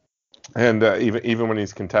 And even when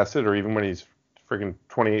he's contested, or even when he's freaking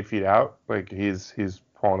 28 feet out, like he's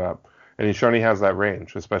pulling up, and he's shown he has that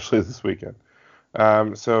range, especially this weekend.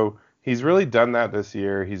 So he's really done that this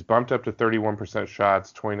year. He's bumped up to 31%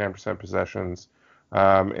 shots, 29% possessions.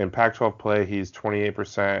 In Pac-12 play, he's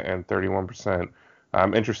 28% and 31%.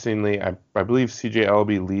 Interestingly, I believe CJ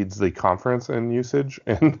Elleby leads the conference in usage.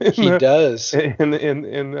 He does.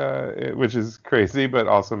 Which is crazy, but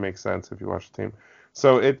also makes sense if you watch the team.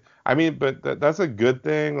 So but that's a good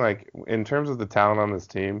thing. Like in terms of the talent on this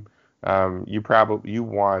team, you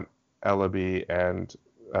want Elleby and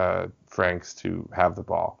Franks to have the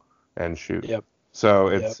ball and shoot. Yep. So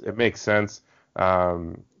it makes sense.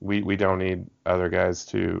 We don't need other guys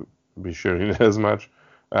to be shooting as much.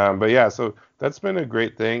 But yeah, so that's been a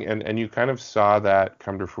great thing, and you kind of saw that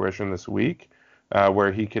come to fruition this week,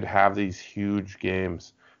 where he could have these huge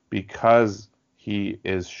games because he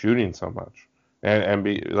is shooting so much, and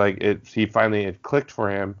be like it clicked for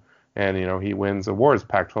him, and he wins awards: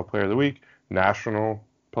 Pac-12 Player of the Week, National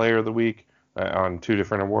Player of the Week, on 2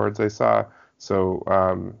 different awards I saw.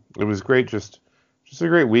 So it was great, just a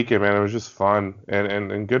great weekend, man. It was just fun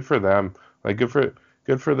and good for them, like good for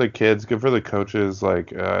the kids, good for the coaches.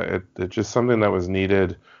 Like it's just something that was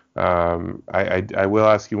needed. I will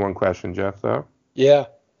ask you one question, Jeff, though. Yeah.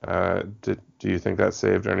 Do you think that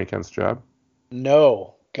saved Ernie Kent's job?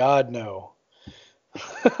 No, God, no.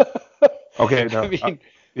 Okay, no. I mean,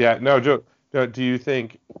 no, Joe. No, do you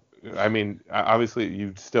think? I mean, obviously,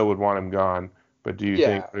 you still would want him gone, but do you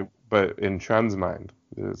think? But in Chun's mind,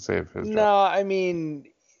 did it save his job? No, I mean,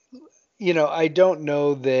 I don't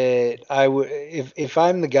know that I would if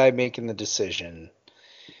I'm the guy making the decision.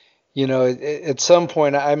 At some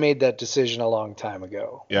point, I made that decision a long time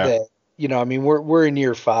ago. Yeah. That I mean, we're in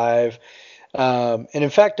year 5, and in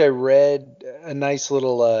fact, I read a nice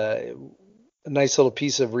little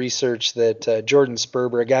piece of research that Jordan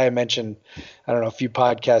Sperber, a guy I mentioned, I don't know, a few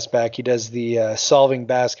podcasts back, he does the Solving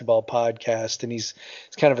Basketball podcast, and he's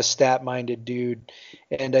kind of a stat-minded dude.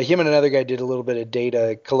 And him and another guy did a little bit of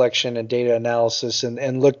data collection and data analysis,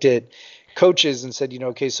 and looked at coaches and said,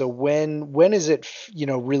 okay, so when is it,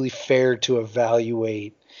 really fair to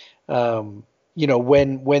evaluate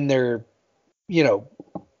when they're,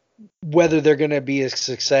 whether they're going to be a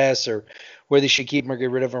success or whether they should keep them or get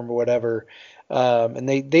rid of them or whatever. And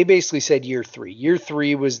they basically said year 3. Year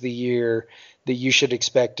 3 was the year that you should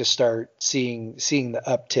expect to start seeing the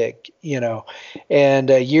uptick, And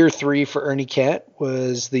year 3 for Ernie Kent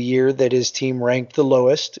was the year that his team ranked the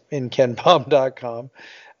lowest in KenPom.com.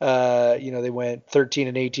 They went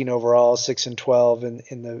 13-18 overall,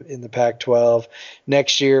 6-12 in the Pac-12.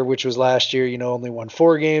 Next year, which was last year, only won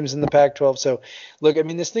 4 games in the Pac-12. So, look, I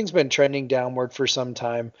mean, this thing's been trending downward for some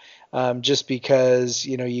time, just because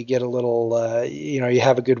you get a little, you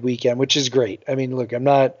have a good weekend, which is great. I mean, look, I'm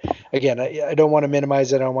not, again, I don't want to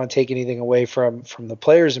minimize it. I don't want to take anything away from the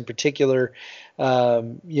players in particular.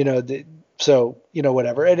 So,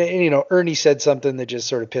 whatever. And, Ernie said something that just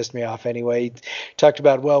sort of pissed me off anyway. He talked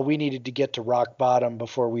about, well, we needed to get to rock bottom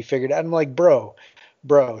before we figured out. I'm like, bro,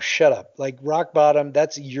 shut up. Like, rock bottom,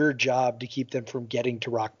 that's your job to keep them from getting to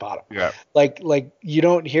rock bottom. Yeah. Like you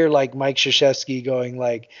don't hear like Mike Krzyzewski going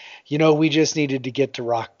like, we just needed to get to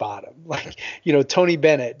rock bottom. Like, Tony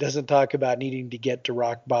Bennett doesn't talk about needing to get to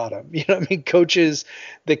rock bottom. Coaches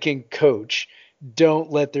that can coach don't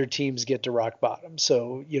let their teams get to rock bottom.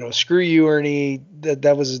 So, screw you, Ernie.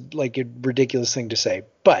 That was like a ridiculous thing to say.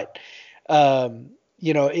 But,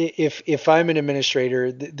 if I'm an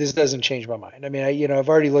administrator, this doesn't change my mind. I mean, I've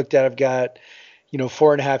already looked at, I've got,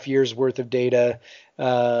 4.5 years worth of data,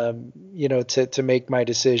 to make my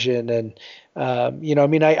decision. And,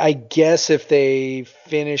 I guess if they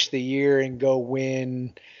finish the year and go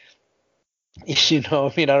win,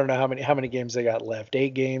 I don't know how many games they got left,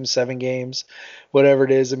 8 games, 7 games, whatever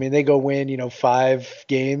it is. I mean, they go win, 5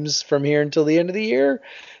 games from here until the end of the year,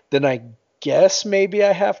 then I guess maybe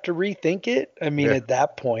I have to rethink it. I mean, at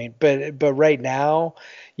that point, but right now,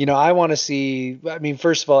 I want to see, I mean,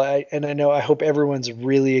 first of all, I hope everyone's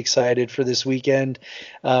really excited for this weekend.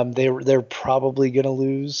 They're probably going to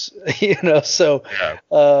lose, so,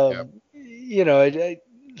 I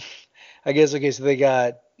guess, okay, so they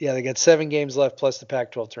got 7 games left plus the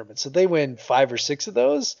Pac-12 tournament. So they win 5 or 6 of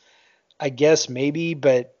those, I guess maybe,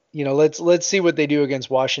 but let's see what they do against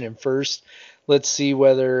Washington first. Let's see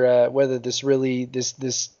whether this really this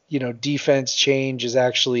defense change is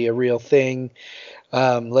actually a real thing.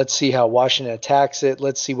 Let's see how Washington attacks it.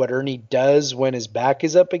 Let's see what Ernie does when his back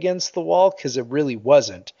is up against the wall, because it really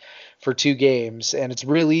wasn't for 2 games. And it's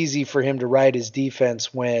real easy for him to ride his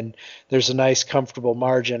defense when there's a nice, comfortable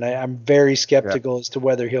margin. I'm very skeptical as to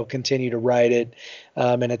whether he'll continue to ride it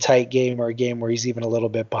in a tight game or a game where he's even a little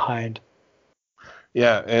bit behind.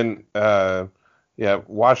 Yeah, and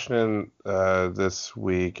Washington this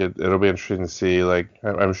week, it'll be interesting to see. Like,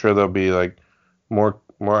 I'm sure there'll be like more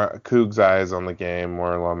Cougs eyes on the game,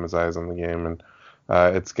 more Llama's eyes on the game, and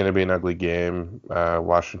it's going to be an ugly game.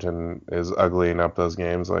 Washington is uglying up those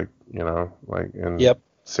games, like in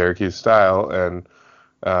Syracuse style, and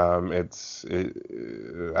I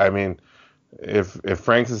mean, if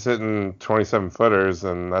Franks is hitting 27-footers,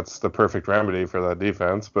 then that's the perfect remedy for that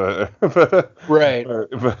defense. But right.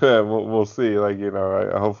 But we'll see. Like,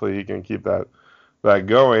 hopefully he can keep that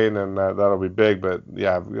going, and that'll be big. But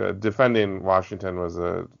yeah, defending Washington was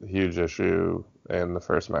a huge issue in the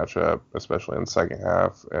first matchup, especially in the second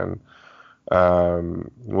half. And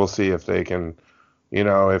we'll see if they can,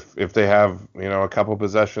 if they have, a couple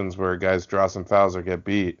possessions where guys draw some fouls or get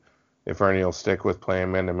beat, if Ernie will stick with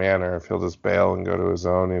playing man-to-man, or if he'll just bail and go to his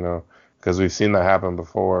zone, because we've seen that happen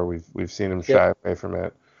before. We've seen him shy away from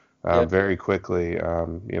it very quickly. I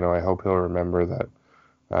hope he'll remember that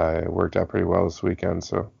it worked out pretty well this weekend.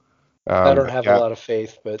 So I don't have a lot of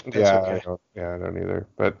faith, but that's okay. I don't either.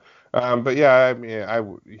 But I mean,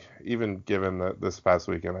 even given this past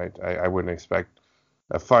weekend, I wouldn't expect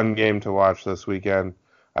a fun game to watch this weekend.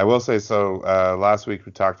 I will say so. Last week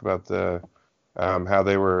we talked about how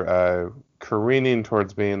they were careening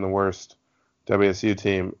towards being the worst WSU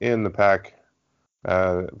team in the Pac,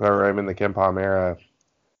 or in the KenPom era,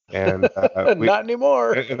 and not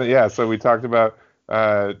anymore. So we talked about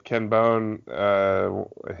Ken Bone,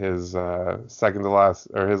 his second to last,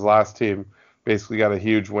 or his last team, basically got a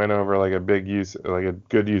huge win over like a good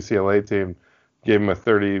UCLA team, gave him a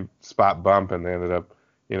 30 spot bump, and they ended up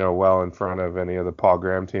well in front of any of the Paul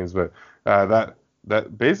Graham teams. But that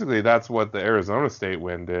basically that's what the Arizona State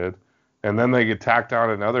win did, and then they get tacked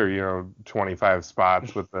on another 25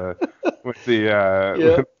 spots with the with the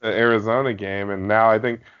Arizona game, and now I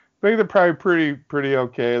think they're probably pretty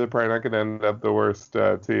okay. They're probably not going to end up the worst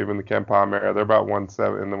team in the KenPom era. They're about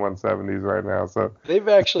in the 170s right now. So they've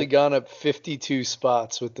actually gone up 52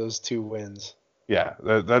 spots with those 2 wins. Yeah,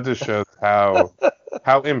 that just shows how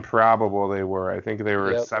how improbable they were. I think they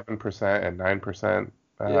were Yep. 7% and 9%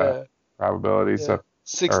 Yeah. probability. Yeah. So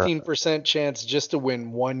 16% chance just to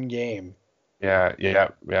win one game. yeah.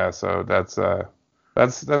 So that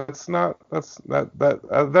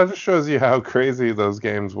just shows you how crazy those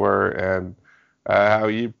games were, and how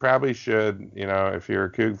you probably should, if you're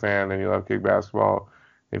a Coug fan and you love Coug basketball,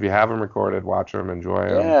 if you have them recorded, watch them, enjoy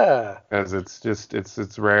them, Yeah. because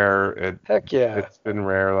it's rare. Heck yeah. It's been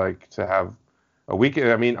rare, like, to have a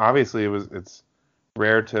weekend. I mean, obviously it's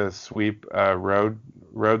rare to sweep a road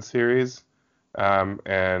series,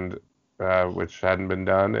 and which hadn't been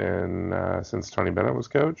done since Tony Bennett was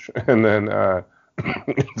coach, and then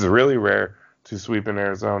it's really rare to sweep in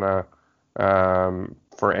Arizona,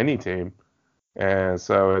 for any team, and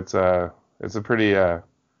so it's a pretty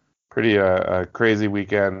crazy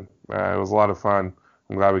weekend. It was a lot of fun.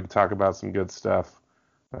 I'm glad we could talk about some good stuff.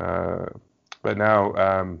 But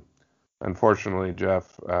now, unfortunately,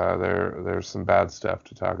 Jeff, there's some bad stuff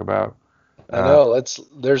to talk about. I know.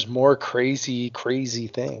 There's more crazy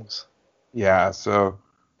things. Yeah. So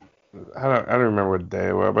I don't remember what day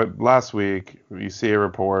it was, but last week you see a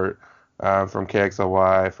report from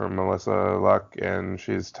KXLY from Melissa Luck, and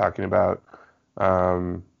she's talking about,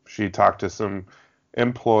 she talked to some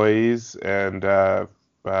employees, and after,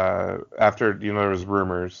 there was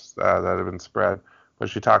rumors that had been spread, but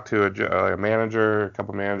she talked to a manager, a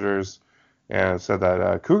couple managers, and said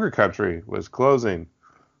that Cougar Country was closing.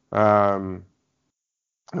 And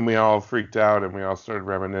we all freaked out, and we all started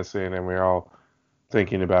reminiscing, and we were all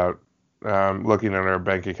thinking about looking at our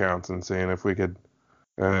bank accounts and seeing if we could,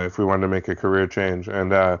 if we wanted to make a career change. And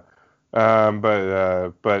then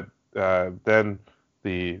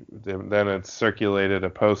then it circulated a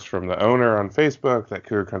post from the owner on Facebook that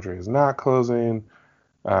Cougar Country is not closing,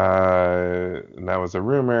 and that was a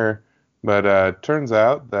rumor. But it turns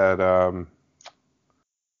out that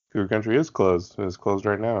Cougar Country is closed. It's closed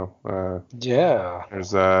right now. Yeah.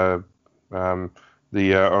 There's on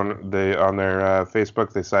their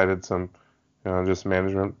Facebook, they cited some, just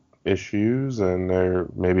management issues, and they're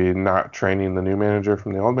maybe not training the new manager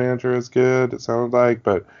from the old manager as good, it sounded like,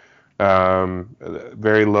 but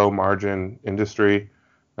very low margin industry,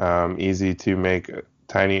 easy to make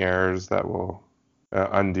tiny errors that will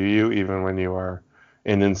undo you, even when you are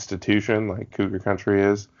an institution like Cougar Country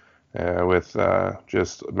is, with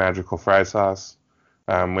just magical fry sauce,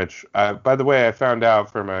 which, by the way, I found out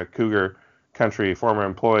from a Cougar Country former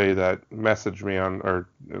employee that messaged me or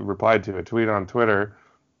replied to a tweet on Twitter.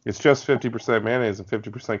 It's just 50% mayonnaise and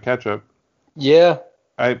 50% ketchup. Yeah.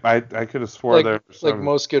 I could have swore there was some, like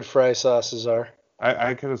most good fry sauces are.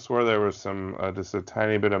 I could have swore there was some, just a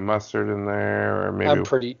tiny bit of mustard in there, or maybe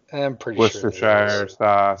I'm pretty Worcestershire sure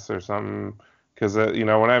sauce or something. Because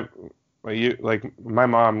my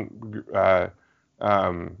mom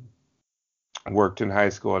worked in high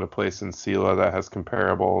school at a place in Sela that has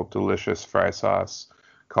comparable delicious fry sauce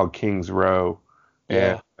called King's Row,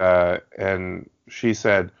 and and she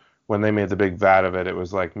said when they made the big vat of it, it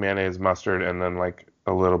was like mayonnaise, mustard, and then like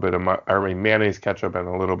a little bit of mayonnaise, ketchup, and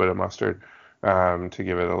a little bit of mustard, to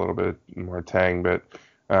give it a little bit more tang. But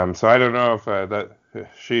so I don't know if that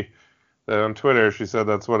on Twitter she said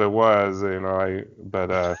that's what it was,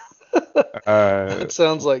 that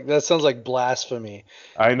sounds like blasphemy.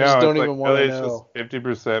 I know. I just don't it's even like, want to really, know. It's just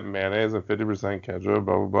 50% mayonnaise and 50% ketchup,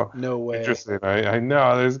 blah blah blah. No way. Interesting. I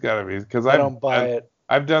know there's gotta be, because I don't buy it.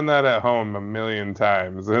 I've done that at home a million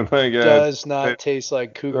times, and like Does not taste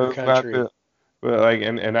like Cougar Country. But like,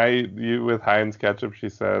 and with Heinz ketchup, she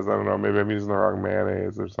says, I don't know, maybe I'm using the wrong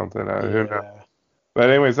mayonnaise or something. Who knows? But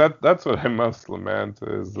anyways, that's what I most lament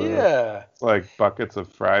is like buckets of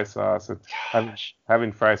fry sauce, and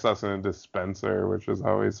having fry sauce in a dispenser, which is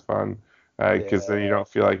always fun, because then you don't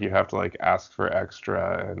feel like you have to like ask for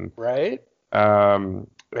extra, and right. And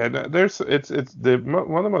it's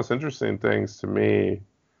one of the most interesting things to me.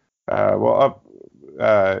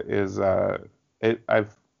 Is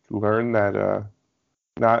I've learned that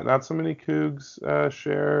not so many Cougs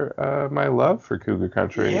share my love for Cougar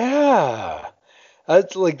Country. Yeah.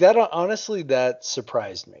 It's like that. Honestly, that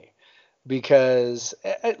surprised me, because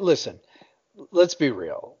listen, let's be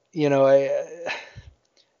real.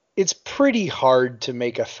 It's pretty hard to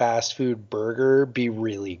make a fast food burger be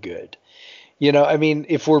really good. I mean,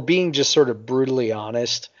 if we're being just sort of brutally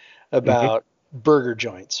honest about burger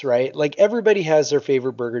joints, right? Like everybody has their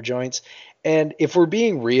favorite burger joints. And if we're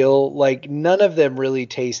being real, like none of them really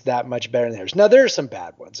taste that much better than theirs. Now, there are some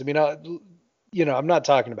bad ones. I mean, I'm not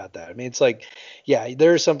talking about that. I mean, it's like, yeah,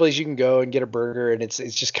 there are some places you can go and get a burger and it's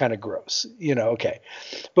just kind of gross, okay.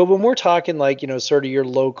 But when we're talking like, sort of your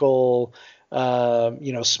local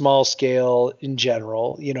small scale in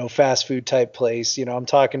general, fast food type place. I'm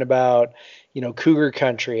talking about, Cougar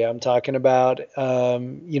Country. I'm talking about,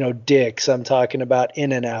 Dick's. I'm talking about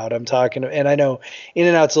In-N-Out. And I know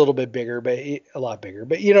In-N-Out's a little bit bigger, but a lot bigger,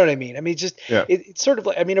 but you know what I mean? I mean, just, Yeah. it's sort of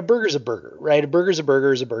like, I mean, a burger's a burger, right? A burger's a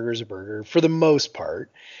burger is a burger is a burger for the most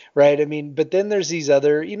part, right? I mean, but then there's these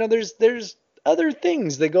other, there's other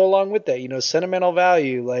things that go along with that, sentimental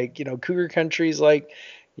value, like, Cougar Country's like,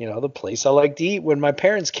 the place I like to eat when my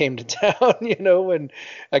parents came to town,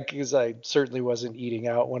 because I certainly wasn't eating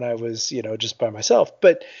out when I was, just by myself.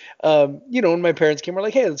 But, when my parents came, we're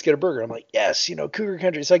like, hey, let's get a burger. I'm like, yes, Cougar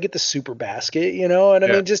Country. So I get the super basket, and I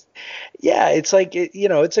mean, just, it's like,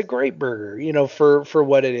 it's a great burger, for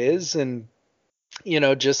what it is. And,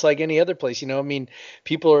 just like any other place, I mean,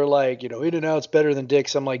 people are like, In-N-Out's better than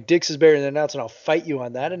Dick's. I'm like, Dick's is better than In-Out's, and I'll fight you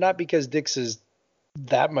on that. And not because Dick's is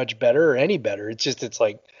that much better or any better. It's just, it's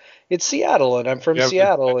like, it's Seattle and I'm from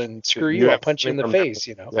Seattle and screw you, I'll punch you in the face,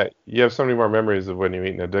 Yeah, you have so many more memories of when you're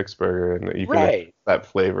eating a Dick's burger and you can make that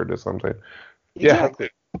flavor to something. Exactly.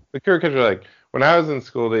 Yeah, the Cougar Country, like when I was in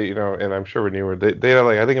school, they, and I'm sure when you were, they had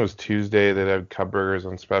like, I think it was Tuesday, they'd have Cub burgers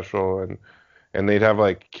on special and they'd have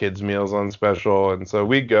like kids meals on special. And so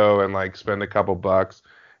we'd go and like spend a couple bucks.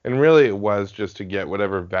 And really, it was just to get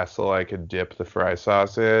whatever vessel I could dip the fry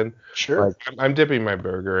sauce in. Sure. Like, I'm dipping my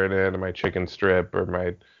burger in it, and my chicken strip, or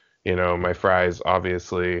my, my fries,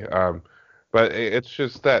 obviously. But it's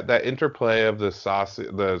just that interplay of the sauce,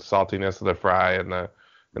 the saltiness of the fry, and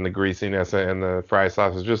the greasiness and the fry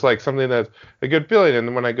sauce is just like something that's a good feeling.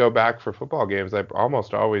 And when I go back for football games, I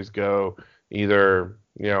almost always go either,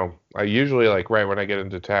 I usually like right when I get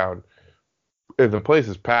into town. The place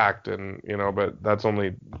is packed, and but that's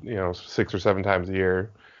only 6 or 7 times a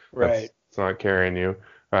year. Right. It's not carrying you.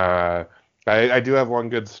 I do have one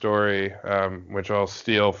good story, which I'll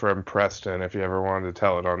steal from Preston if you ever wanted to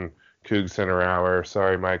tell it on Cougs Center Hour.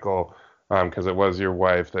 Sorry, Michael, because it was your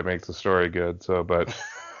wife that makes the story good. So, but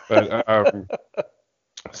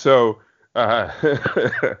sorry,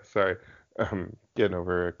 getting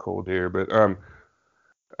over a cold here, but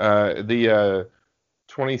the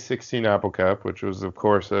 2016 Apple Cup, which was, of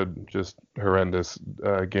course, a just horrendous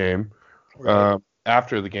game. Right.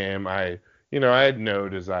 After the game, I had no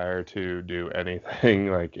desire to do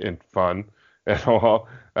anything like in fun at all.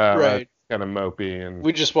 Right. Kind of mopey and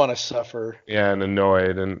we just want to suffer. Yeah, and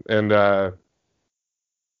annoyed and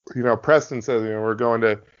Preston says, we're going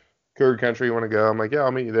to Cougar Country. You want to go? I'm like, yeah,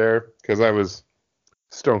 I'll meet you there, because I was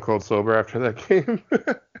stone cold sober after that game.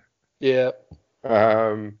 Yeah.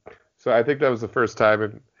 So I think that was the first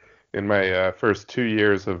time in my first 2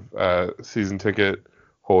 years of season ticket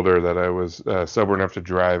holder that I was sober enough to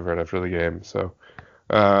drive right after the game. So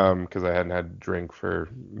because I hadn't had a drink for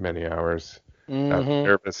many hours, out of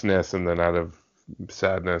nervousness and then out of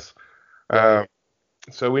sadness. Right.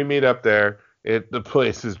 So we meet up there. The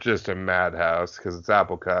place is just a madhouse because it's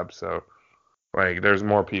Apple Cup. So like there's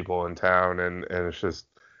more people in town, and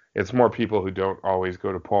it's more people who don't always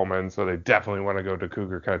go to Pullman, so they definitely want to go to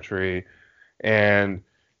Cougar Country. And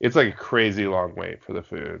it's like a crazy long wait for the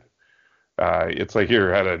food. It's like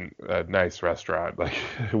you're at a nice restaurant, like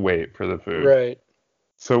wait for the food. Right.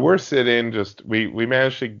 So we're sitting, we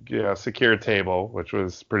managed to secure a table, which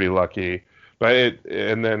was pretty lucky.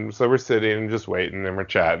 So we're sitting and just waiting, and we're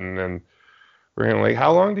chatting, and we're going like,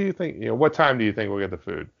 how long do you think, what time do you think we'll get the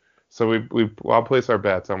food? So I'll place our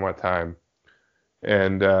bets on what time.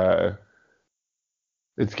 And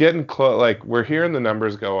it's getting close. Like we're hearing the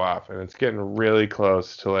numbers go off, and it's getting really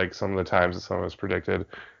close to like some of the times that some of us predicted.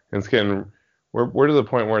 And we're to the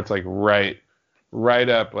point where it's like right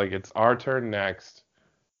up, like it's our turn next,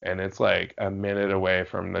 and it's like a minute away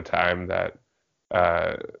from the time that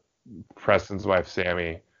Preston's wife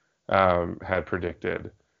Sammy had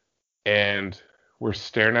predicted, and we're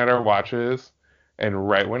staring at our watches, and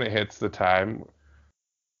right when it hits the time,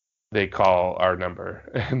 they call our number,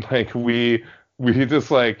 and like we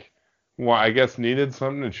just like, well, I guess needed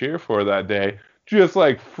something to cheer for that day. Just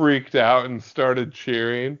like freaked out and started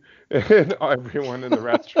cheering, and everyone in the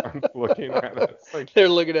restaurant's looking at us like they're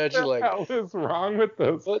looking at you like, what the hell is wrong with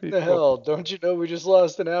those what people? the hell? Don't you know we just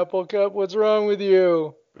lost an Apple Cup? What's wrong with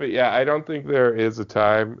you? But yeah, I don't think there is a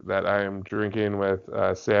time that I am drinking with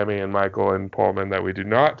Sammy and Michael and Pullman that we do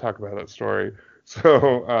not talk about that story.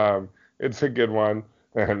 So it's a good one,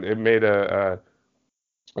 and it made a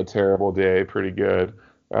terrible day pretty good.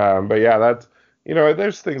 But yeah, that's,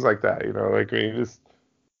 there's things like that, like when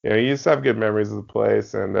you just have good memories of the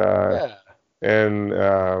place, and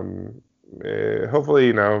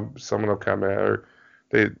hopefully, someone will come in, or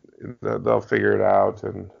they'll figure it out,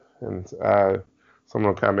 and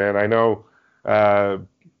someone will come in. I know uh,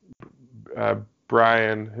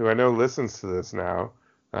 Brian, who I know listens to this now,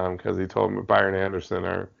 because he told me Byron Anderson,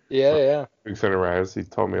 our Yeah. Big Center Rise, he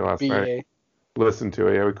told me last night. BA. Listen to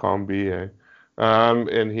it. Yeah, we call him BA.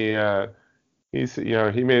 And he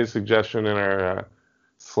made a suggestion in our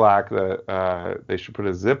Slack that they should put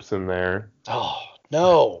a zips in there. Oh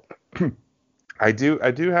no. I do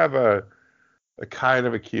have a kind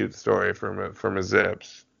of a cute story from a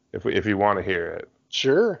zips if you want to hear it.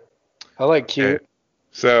 Sure. I like cute. Okay.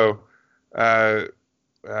 So,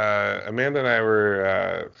 Amanda and I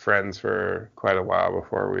were friends for quite a while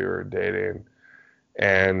before we were dating,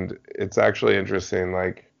 and it's actually interesting.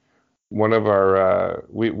 Like, one of our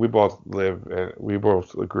we both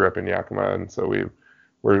grew up in Yakima, and so we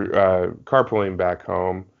were carpooling back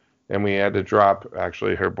home, and we had to drop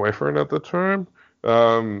actually her boyfriend at the time,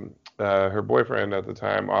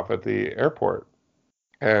 off at the airport,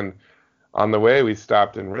 and on the way we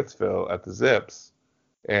stopped in Ritzville at the Zips,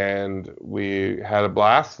 and we had a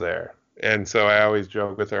blast there. And so I always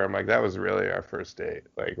joke with her, I'm like, that was really our first date,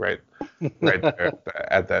 like right there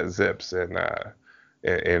at that Zips in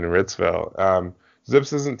Ritzville.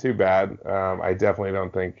 Zips isn't too bad. I definitely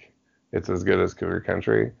don't think it's as good as Cougar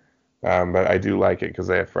Country, but I do like it because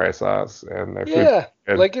they have fry sauce and their food. Yeah,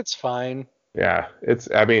 like it's fine. Yeah,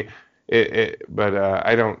 I mean, but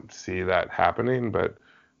I don't see that happening. But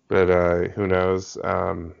who knows?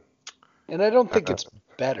 And I don't think it's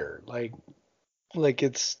better. Like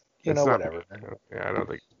it's whatever. Yeah, I don't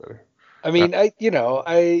think it's better. I mean,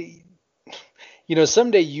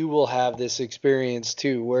 someday you will have this experience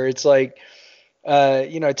too, where it's like,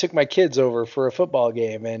 I took my kids over for a football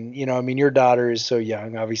game, and your daughter is so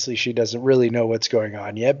young. Obviously, she doesn't really know what's going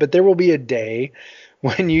on yet, but there will be a day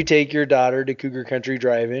when you take your daughter to Cougar Country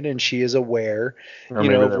Drive In, and she is aware,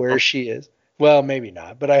 of where she is. Well, maybe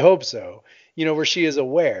not, but I hope so. Where she is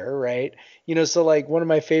aware, right? So like one of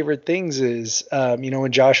my favorite things is,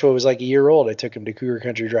 when Joshua was like a year old, I took him to Cougar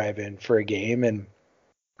Country Drive In for a game, and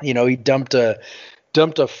he dumped a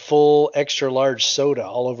full extra large soda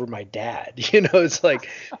all over my dad. It's like,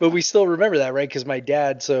 but we still remember that, right? Because my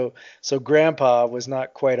dad, so grandpa was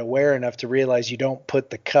not quite aware enough to realize you don't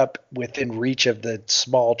put the cup within reach of the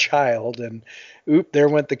small child, and there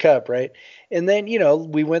went the cup, right? And then,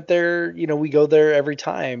 we went there, we go there every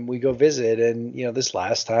time we go visit. And, this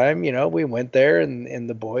last time, we went there, and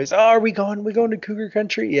the boys, we're going to Cougar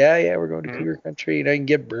Country. Yeah, we're going to Cougar Country. You can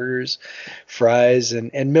get burgers, fries,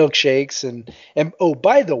 and milkshakes. And oh,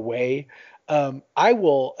 by the way, I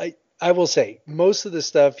will say most of the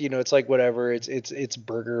stuff, it's like whatever, it's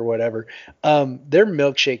burger, whatever. Their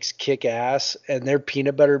milkshakes kick ass, and their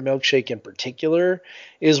peanut butter milkshake in particular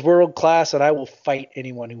is world class. And I will fight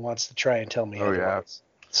anyone who wants to try and tell me otherwise.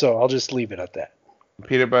 Yeah. So I'll just leave it at that.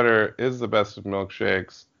 Peanut butter is the best of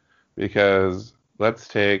milkshakes, because let's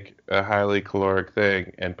take a highly caloric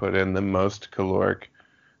thing and put in the most caloric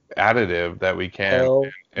additive that we can,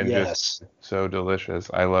 just so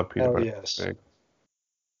delicious. I love peanut butter milkshakes.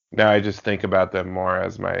 Now I just think about them more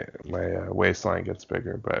as my waistline gets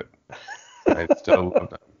bigger, but I still love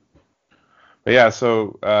them. But yeah,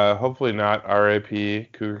 so hopefully not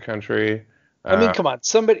RIP Cougar Country. I mean, come on,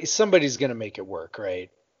 somebody's gonna make it work,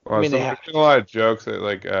 right? Well, I mean, there's been a lot of jokes that,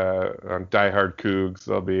 like, on Die Hard Cougs,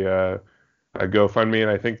 there'll be a GoFundMe,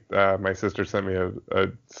 and I think my sister sent me a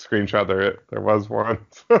screenshot. There was one.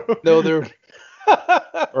 No, there.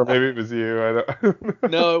 Or maybe it was you. I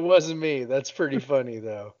don't. No, it wasn't me. That's pretty funny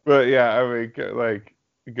though. But yeah, I mean, like,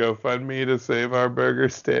 GoFundMe to save our burger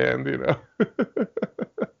stand,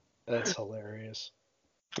 That's hilarious.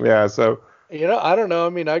 Yeah. So. I don't know. I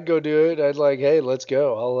mean, I'd go do it. I'd like, hey, let's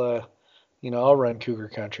go. I'll run Cougar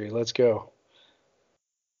Country. Let's go.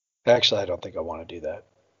 Actually, I don't think I want to do that.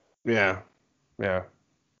 Yeah.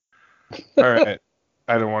 All right.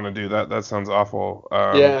 I don't want to do that. That sounds awful.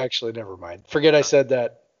 Yeah, actually, never mind. Forget I said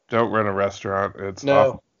that. Don't run a restaurant. It's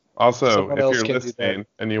awful. Also, if you're listening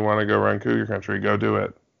and you want to go run Cougar Country, go do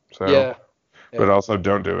it. So, yeah. But also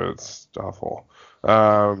don't do it. It's awful.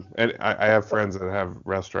 And I have friends that have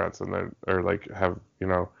restaurants, and they're like have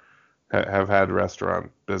had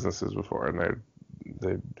restaurant businesses before, and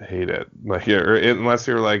they hate it. Like, unless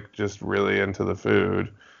you're like just really into the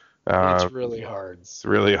food. It's really hard. It's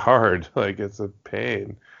really hard. Like, it's a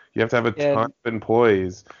pain. You have to have a ton of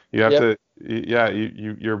employees. You have to,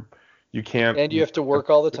 you can't. And you have to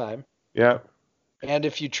work all the time. Yeah. And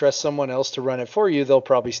if you trust someone else to run it for you, they'll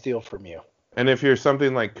probably steal from you. And if you're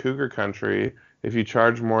something like Cougar Country, if you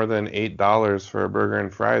charge more than $8 for a burger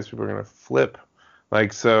and fries, people are gonna flip.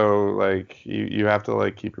 Like, so, like, you have to,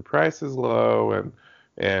 like, keep your prices low,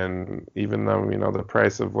 and even though the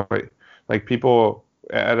price of what, like, people.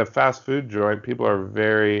 at a fast food joint, people are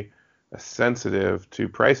very sensitive to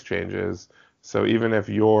price changes. So even if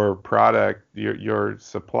your product, your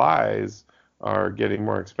supplies are getting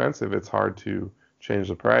more expensive, it's hard to change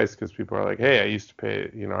the price because people are like, hey, I used to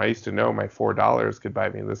pay, I used to know my $4 could buy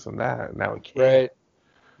me this and that, and now it can't.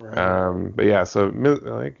 Right. But yeah, so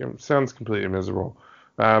like it sounds completely miserable.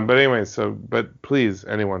 But anyway, but please,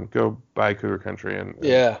 anyone, go buy Cougar Country and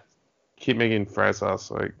keep making fry sauce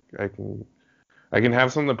so I can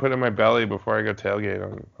have something to put in my belly before I go tailgate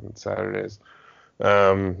on Saturdays.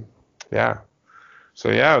 Yeah. So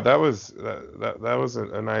yeah, that was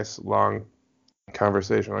a nice long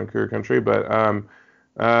conversation on Cougar Country. But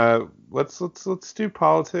let's do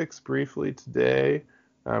politics briefly today,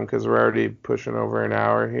 because we're already pushing over an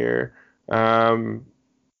hour here.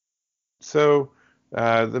 So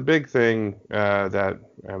the big thing the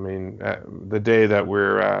day that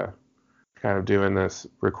we're kind of doing this,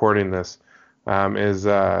 recording this, is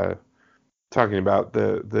talking about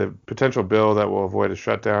the potential bill that will avoid a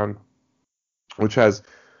shutdown, which has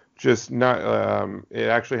just not, it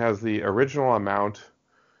actually has the original amount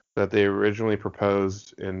that they originally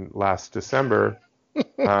proposed in last December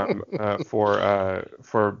for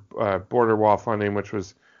border wall funding, which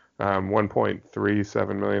was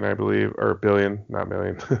 1.37 million, I believe, or billion, not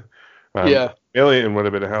million. Million would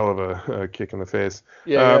have been a hell of a kick in the face.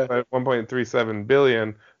 But 1.37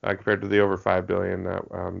 billion compared to the over 5 billion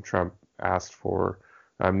that Trump asked for,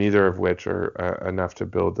 neither of which are enough to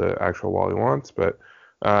build the actual wall he wants. But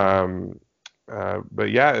yeah,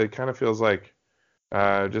 it kind of feels like,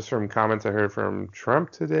 just from comments I heard from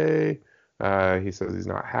Trump today, he says he's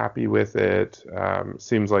not happy with it.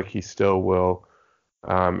 Seems like he still will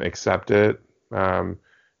accept it. But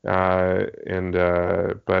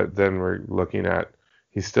then we're looking at,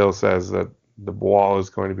 he still says that the wall is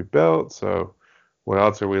going to be built. So what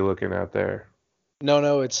else are we looking at there?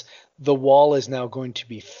 No, it's the wall is now going to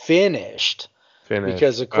be finished.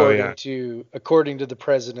 Because according to the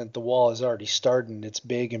president, the wall is already started. It's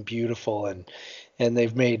big and beautiful, and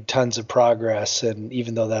they've made tons of progress. And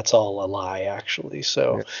even though that's all a lie, actually.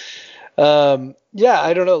 So, I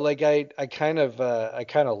don't know. Like I kind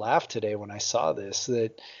of laughed today when I saw this,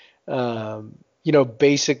 that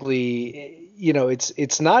basically,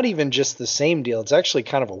 it's not even just the same deal. It's actually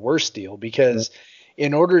kind of a worse deal, because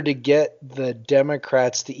in order to get the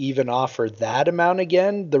Democrats to even offer that amount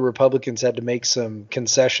again, the Republicans had to make some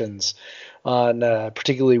concessions on,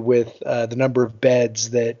 particularly with the number of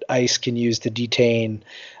beds that ICE can use to detain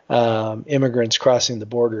immigrants crossing the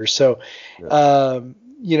border. So, the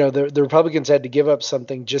Republicans had to give up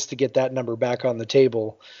something just to get that number back on the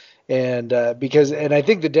table. And I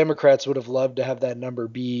think the Democrats would have loved to have that number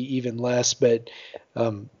be even less, but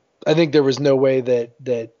I think there was no way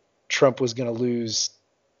that Trump was going to lose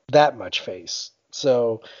that much face.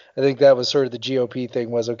 So I think that was sort of the GOP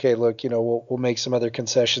thing, was, okay, look, we'll make some other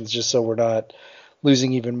concessions just so we're not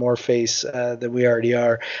losing even more face than we already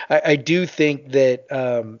are. I do think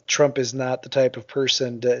that Trump is not the type of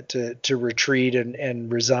person to retreat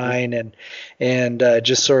and resign and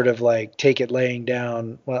just sort of like take it laying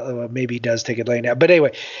down. Well, maybe he does take it laying down, but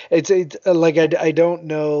anyway, it's like I don't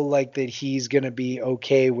know, like, that he's going to be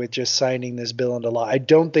okay with just signing this bill into law. I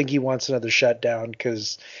don't think he wants another shutdown,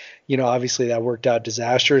 because obviously that worked out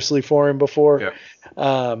disastrously for him before.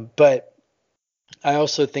 But I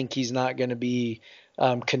also think he's not going to be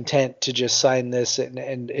content to just sign this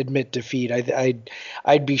and admit defeat.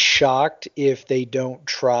 I'd be shocked if they don't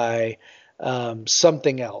try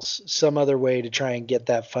something else, some other way to try and get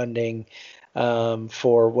that funding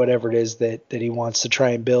for whatever it is that he wants to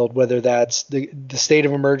try and build, whether that's the state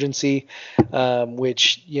of emergency,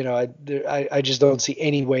 which, I just don't see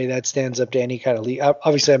any way that stands up to any kind of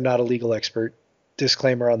obviously, I'm not a legal expert.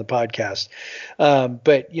 Disclaimer on the podcast.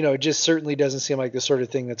 But, it just certainly doesn't seem like the sort of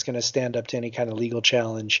thing that's going to stand up to any kind of legal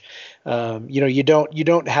challenge. You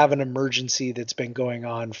don't have an emergency that's been going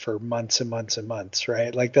on for months and months and months,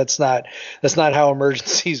 right? Like that's not how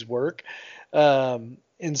emergencies work. And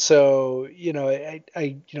so,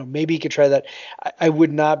 maybe he could try that. I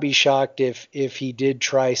would not be shocked if he did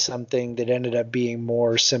try something that ended up being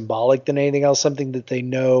more symbolic than anything else, something that they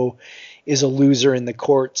know is a loser in the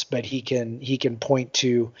courts, but he can point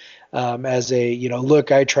to as a,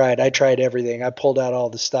 look, I tried everything. I pulled out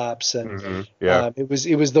all the stops, and it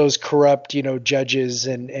was those corrupt, judges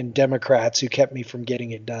and Democrats who kept me from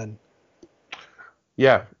getting it done.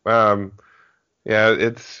 Yeah.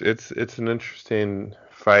 It's an interesting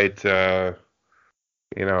fight. I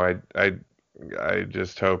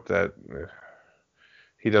just hope that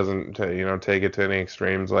he doesn't, take it to any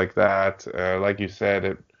extremes like that. Like you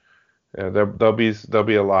said, there'll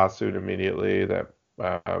be a lawsuit immediately that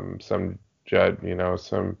some judge,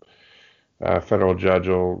 some federal judge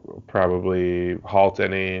will probably halt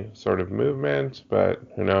any sort of movement, but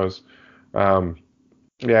who knows?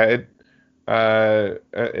 Yeah,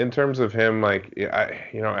 in terms of him, like,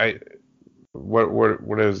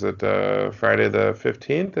 what is it? Friday the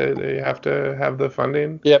 15th? They have to have the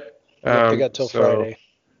funding. Yep. They got till So Friday.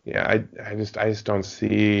 yeah, I just don't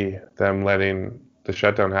see them letting the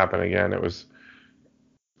shutdown happen again. It was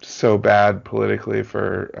so bad politically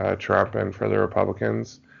for Trump and for the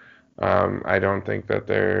Republicans. I don't think that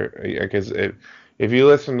because if you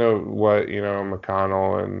listen to what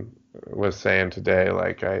McConnell and was saying today,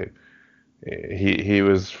 like he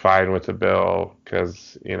was fine with the bill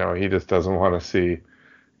because he just doesn't want to see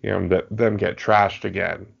them get trashed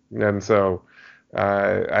again. And so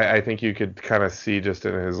I think you could kind of see just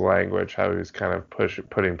in his language how he was kind of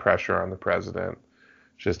putting pressure on the president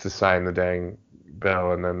just to sign the dang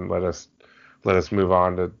bill and then let us move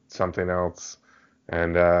on to something else.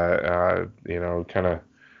 And kind of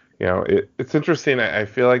it's interesting. I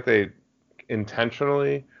feel like they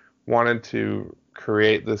intentionally wanted to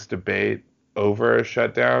create this debate over a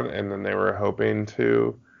shutdown, and then they were hoping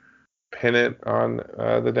to pin it on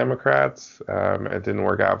the Democrats. It didn't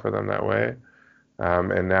work out for them that way,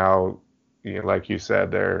 and now, like you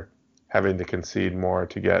said, they're having to concede more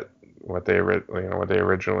to get what they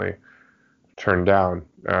originally turned down.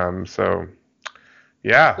 So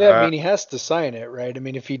yeah. Yeah, I mean, he has to sign it, right? I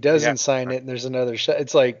mean, if he doesn't sign it and there's another shot,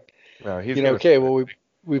 it's like, no, he's okay, well,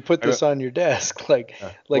 we put this on your desk, like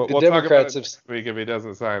we'll the Democrats talk about it next week if he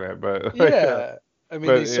doesn't sign it, but yeah, I mean,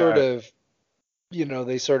 but,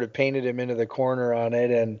 they sort of painted him into the corner on it,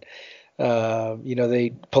 and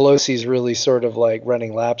Pelosi's really sort of like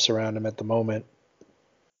running laps around him at the moment.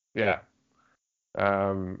 Yeah,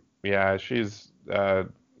 she's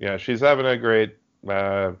having a great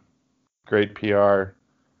PR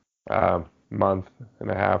month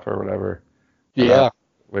and a half or whatever. Yeah.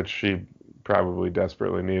 Which she probably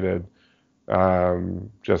desperately needed,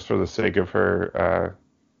 just for the sake of her,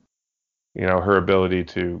 her ability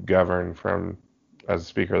to govern as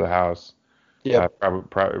Speaker of the House. Yeah.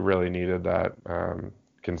 Probably really needed that,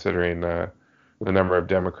 considering the number of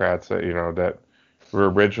Democrats that were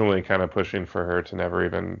originally kind of pushing for her to never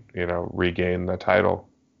even, regain the title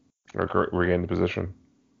or regain the position.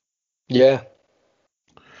 Yeah.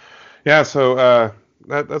 Yeah, so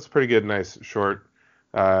that's pretty good, nice short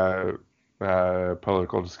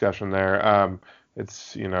political discussion there.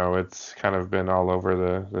 It's kind of been all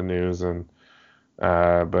over the news, and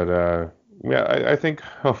but I think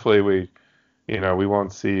hopefully we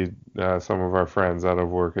won't see some of our friends out of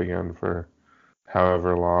work again for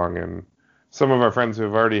however long, and some of our friends who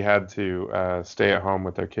have already had to stay at home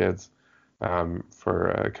with their kids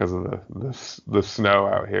because of the snow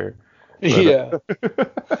out here. But, yeah.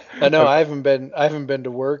 I know I haven't been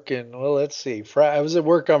to work, and well, let's see. I was at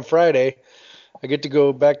work on Friday. I get to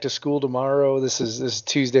go back to school tomorrow. This is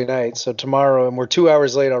Tuesday night, so tomorrow, and we're 2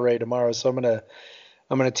 hours late already tomorrow. So I'm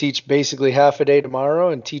gonna teach basically half a day tomorrow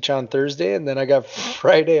and teach on Thursday, and then I got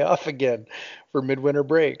Friday off again for midwinter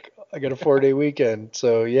break. I got a 4-day weekend.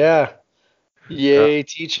 So yeah. Yay,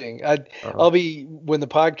 teaching. I'll be, when the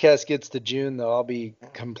podcast gets to June though, I'll be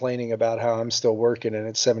complaining about how I'm still working and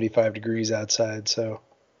it's 75 degrees outside. So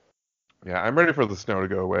yeah, I'm ready for the snow to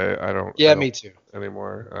go away. Me too.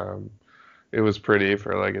 Anymore. It was pretty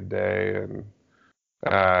for like a day, and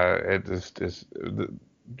it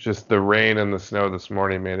just the rain and the snow this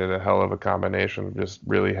morning made it a hell of a combination of just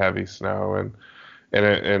really heavy snow, and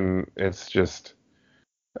it's just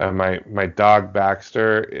my dog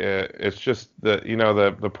Baxter. It's just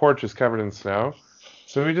the porch is covered in snow,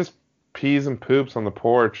 so he just pees and poops on the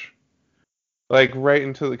porch, like right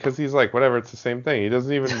into because he's like, whatever, it's the same thing. He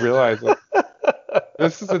doesn't even realize like,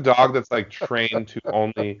 this is a dog that's like trained to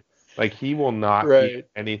only, like, he will not eat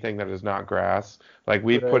anything that is not grass. Like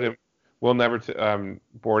we put him, we'll never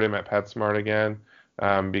board him at PetSmart again,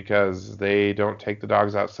 because they don't take the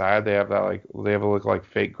dogs outside. They have a look like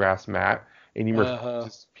fake grass mat, and he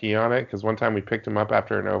refuses to pee on it. Because one time we picked him up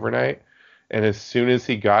after an overnight, and as soon as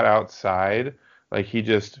he got outside, like he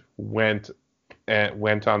just went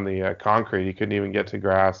on the concrete. He couldn't even get to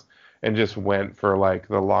grass, and just went for like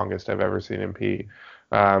the longest I've ever seen him pee.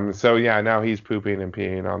 So yeah, now he's pooping and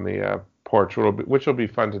peeing on the porch, which will be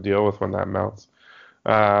fun to deal with when that melts.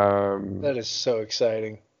 That is so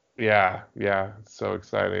exciting. Yeah, it's so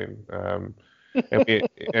exciting.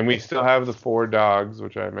 And we still have the 4 dogs,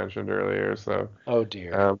 which I mentioned earlier. So oh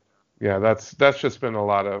dear. Yeah, that's just been a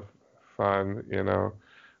lot of fun,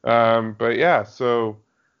 But yeah, so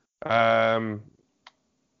right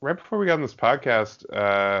before we got on this podcast,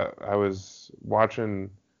 I was watching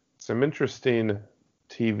some interesting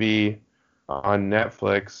TV on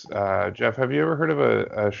Netflix. Jeff, have you ever heard of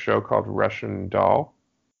a show called Russian Doll?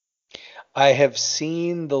 I have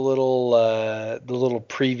seen the little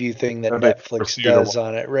preview thing that That they Netflix force you to does watch.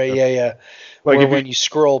 on it, right? Yeah. Like Or if when you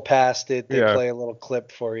scroll past it, they Yeah. play a little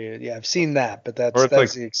clip for you. Yeah, I've seen that, but Or that's it's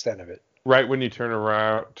like- the extent of it. right when you turn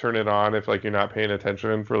it on, if like you're not paying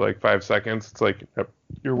attention for like 5 seconds, it's like, yep,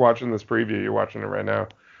 you're watching this preview, you're watching it right now.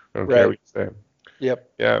 I don't care what you say.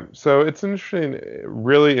 Yep. Yeah, so it's interesting,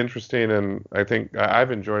 really interesting, and I think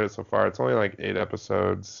I've enjoyed it so far. It's only like 8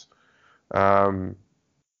 episodes.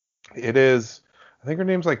 It is, I think her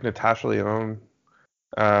name's like Natasha Lyonne.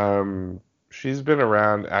 She's been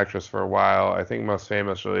around actress for a while. I think most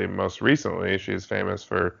recently, she's famous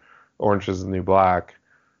for Orange is the New Black.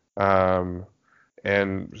 And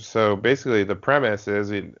so basically the premise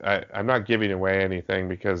is, I'm not giving away anything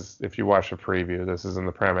because if you watch the preview, this isn't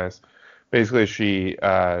the premise. Basically, she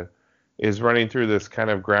is running through this kind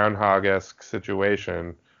of Groundhog-esque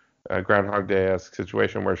situation, Groundhog Day-esque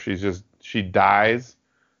situation where she dies,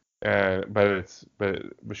 but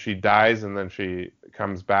she dies and then she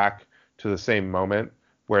comes back to the same moment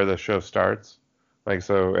where the show starts. Like,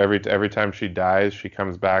 so every time she dies, she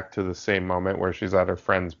comes back to the same moment where she's at her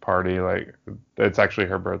friend's party. Like, it's actually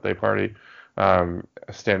her birthday party,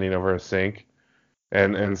 standing over a sink.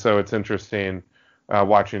 And so it's interesting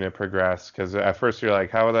watching it progress, because at first you're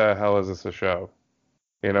like, how the hell is this a show?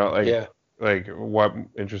 You know, like what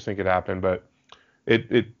interesting could happen, but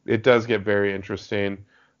it does get very interesting.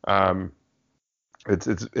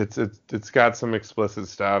 It's got some explicit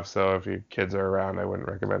stuff, so if your kids are around, I wouldn't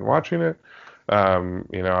recommend watching it.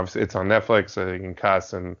 Obviously it's on Netflix, so you can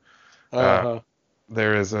cuss, and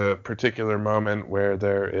there is a particular moment where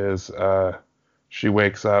she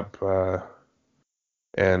wakes up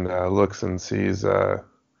and looks and sees a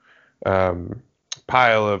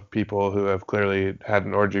pile of people who have clearly had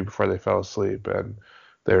an orgy before they fell asleep, and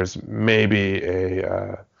there's maybe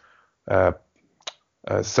a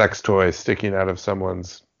sex toy sticking out of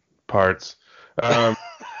someone's parts.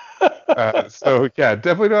 So yeah,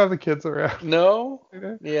 definitely don't have the kids around. No.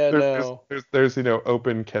 Yeah, no. There's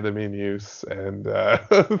open ketamine use and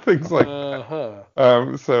things like that.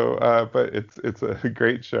 But it's a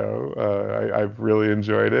great show. I've really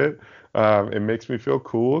enjoyed it. It makes me feel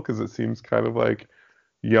cool because it seems kind of like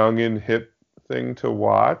young and hip thing to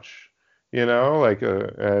watch,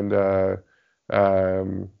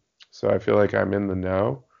 so I feel like I'm in the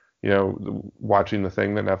know, watching the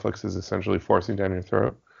thing that Netflix is essentially forcing down your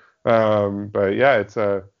throat. But yeah, it's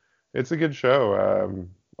a good show.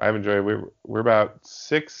 I've enjoyed it. We're about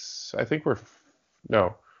 4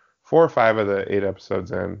 or 5 of the 8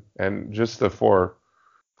 episodes in, and just the 4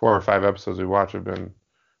 or 5 episodes we watch have been,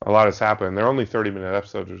 a lot has happened. They're only 30-minute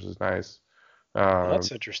episodes, which is nice.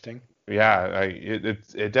 That's interesting. Yeah,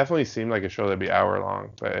 it definitely seemed like a show that'd be hour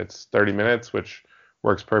long, but it's 30 minutes, which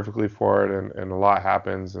works perfectly for it, and a lot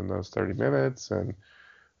happens in those 30 minutes, and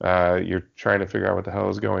you're trying to figure out what the hell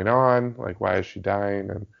is going on, like why is she dying,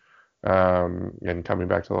 and coming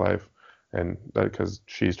back to life, and because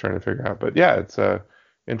she's trying to figure out. But yeah, it's a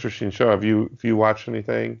interesting show. Have you watched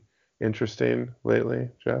anything interesting lately,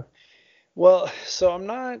 Jeff? Well, so I'm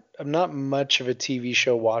not much of a TV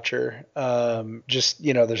show watcher. Just,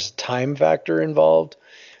 there's a time factor involved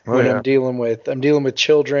when I'm dealing with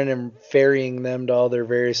children and ferrying them to all their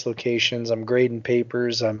various locations. I'm grading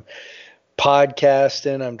papers. I'm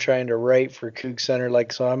podcasting. I'm trying to write for Cougar Center. I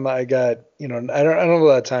got, I don't have a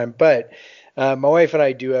lot of time, but my wife and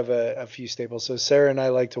I do have a few staples. So Sarah and I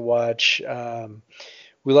like to watch.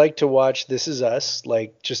 We like to watch This Is Us,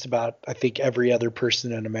 like just about, I think, every other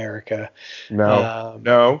person in America.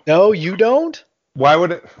 No, you don't? Why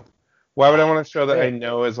would I want a show that I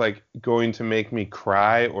know is like going to make me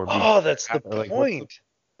cry or be that's the point.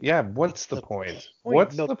 What's the point?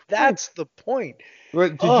 That's the point.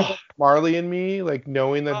 Did you watch Marley and Me, like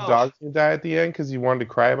knowing that the dog's gonna die at the end because you wanted to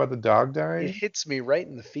cry about the dog dying? It hits me right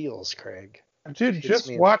in the feels, Craig. Dude,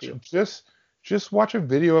 just watch a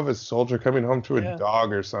video of a soldier coming home to a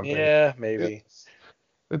dog or something. Yeah, maybe.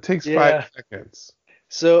 It takes 5 seconds.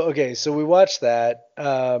 So we watched that.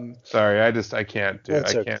 Sorry, I can't do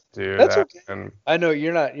That's that. Okay. And I know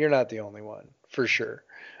you're not the only one, for sure.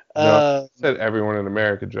 No, I said everyone in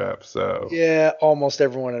America, Jeff. So yeah, almost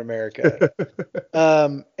everyone in America.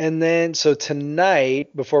 And then so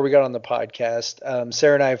tonight, before we got on the podcast,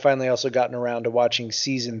 Sarah and I have finally also gotten around to watching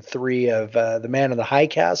season 3 of The Man in the High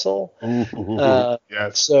Castle.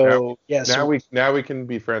 Yes. So now we can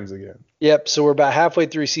be friends again. Yep. So we're about halfway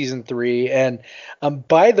through season 3, and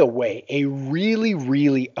by the way, a really,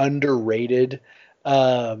 really underrated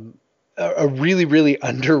a really, really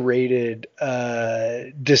underrated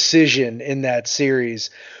decision in that series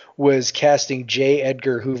was casting J.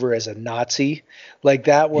 Edgar Hoover as a Nazi. Like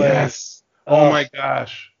that was, Yes. Oh my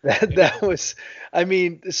gosh. that was, I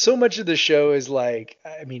mean, so much of the show is like,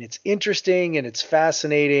 I mean, it's interesting and it's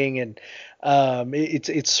fascinating, and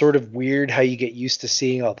it's sort of weird how you get used to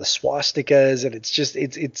seeing all the swastikas, and it's just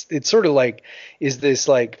it's sort of like, is this,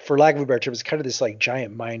 like, for lack of a better term, it's kind of this like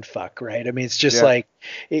giant mind fuck, right? I mean, it's just like,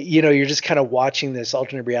 you're just kind of watching this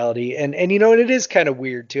alternate reality, and and it is kind of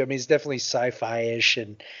weird too. I mean, it's definitely sci-fi-ish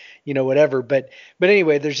and whatever, but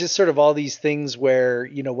anyway, there's just sort of all these things where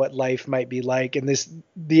what life might be like, and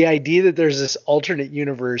the idea that there's this alternate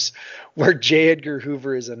universe where J. Edgar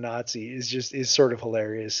Hoover is a Nazi is sort of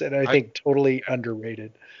hilarious, and I think totally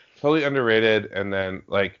underrated. Totally underrated. And then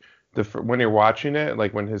like when you're watching it,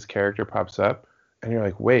 like when his character pops up, and you're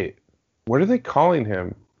like, wait, what are they calling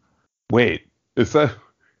him? Wait, is that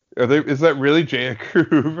really J. Edgar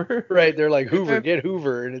Hoover? Right, they're like, Hoover, get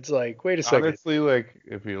Hoover, and it's like, wait a second. Honestly, like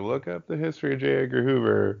if you look up the history of J. Edgar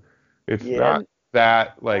Hoover, it's not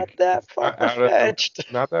that like not that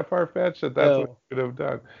far-fetched. Not that far-fetched that that's what he could have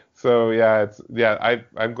done. So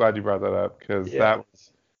I'm glad you brought that up, because that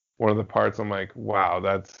was one of the parts I'm like, wow,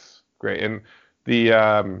 that's great. And the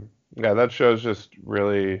that show's just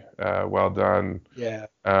really well done. Yeah.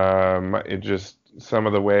 It just, some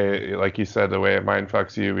of the way, like you said, the way it mind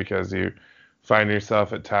fucks you, because you find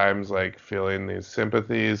yourself at times like feeling these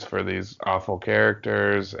sympathies for these awful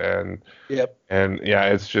characters, and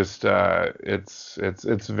it's just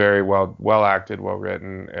it's very well acted, well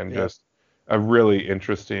written, and just a really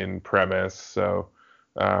interesting premise. So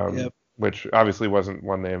which obviously wasn't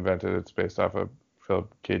one they invented. It's based off a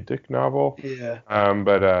Philip K. Dick novel.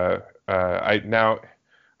 But I don't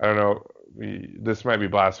know, this might be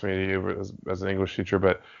blasphemy to you as an English teacher,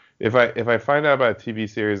 but if I find out about a TV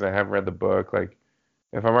series and I haven't read the book, like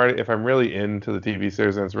if I'm really into the TV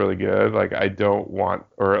series and it's really good, like I don't want,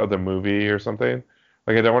 or the movie or something,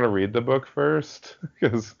 like I don't want to read the book first,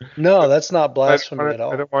 because no, that's not blasphemy at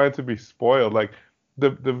all. I don't want it to be spoiled. Like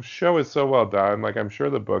the show is so well done. Like I'm sure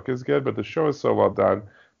the book is good, but the show is so well done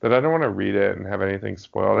that I don't want to read it and have anything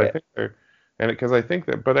spoiled. I think they're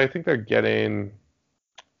getting.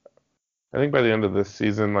 I think by the end of this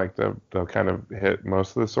season, like they'll kind of hit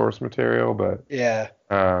most of the source material, but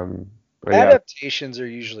adaptations are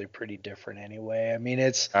usually pretty different anyway. I mean,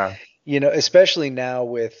 it's especially now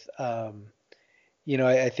with I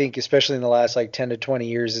think especially in the last like 10 to 20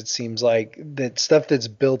 years, it seems like that stuff that's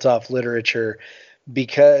built off literature,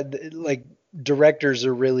 because like directors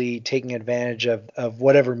are really taking advantage of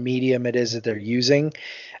whatever medium it is that they're using,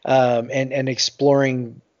 and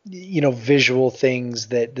exploring visual things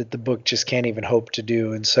that the book just can't even hope to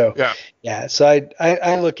do. And so so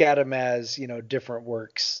I look at them as different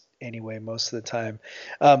works anyway most of the time.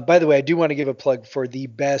 By the way, I do want to give a plug for the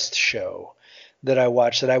best show that I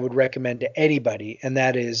watch that I would recommend to anybody, and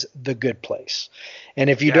that is The Good Place. And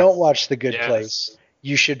if you don't watch The Good Place,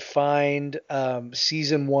 you should find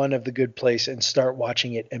season 1 of The Good Place and start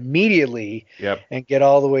watching it immediately. And get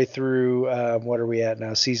all the way through. What are we at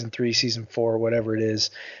now? Season 3, season 4, whatever it is.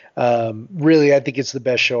 Really, I think it's the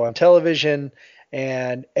best show on television,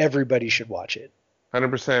 and everybody should watch it.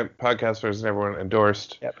 100% podcasters and everyone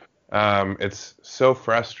endorsed. It's so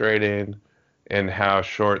frustrating in how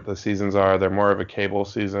short the seasons are. They're more of a cable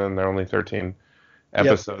season. They're only 13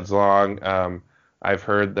 episodes long. I've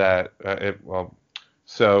heard that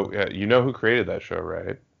So you know who created that show,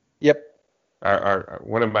 right?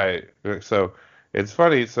 So it's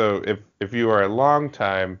funny. So if you are a long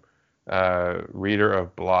time reader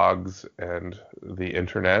of blogs and the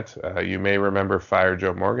internet, you may remember Fire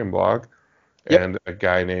Joe Morgan blog, and a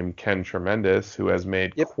guy named Ken Tremendous, who has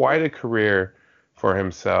made quite a career for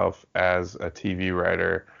himself as a TV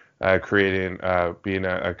writer, being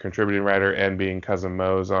a contributing writer and being Cousin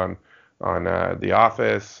Moe's on The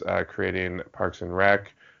Office, creating Parks and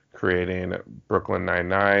Rec, creating Brooklyn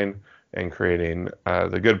Nine-Nine, and creating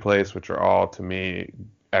The Good Place, which are all, to me,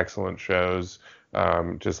 excellent shows.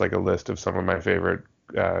 Just like a list of some of my favorite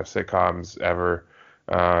sitcoms ever.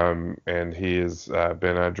 And he has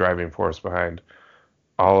been a driving force behind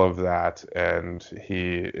all of that, and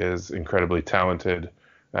he is incredibly talented,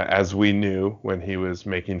 as we knew when he was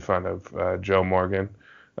making fun of Joe Morgan.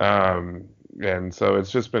 And so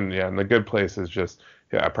it's just been, and The Good Place is just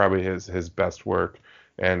probably his best work.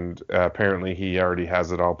 And apparently he already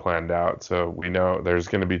has it all planned out. So we know there's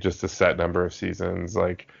going to be just a set number of seasons,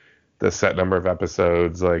 like the set number of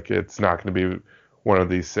episodes. Like it's not going to be one of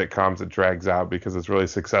these sitcoms that drags out because it's really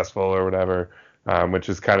successful or whatever. which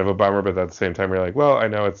is kind of a bummer. But at the same time, you're like, well, I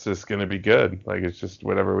know it's just going to be good. Like it's just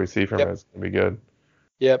whatever we see from it is going to be good.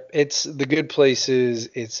 Yep, it's The Good Place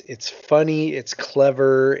it's funny, it's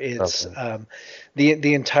clever, it's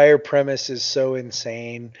the entire premise is so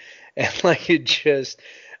insane, and like it just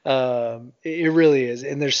it really is.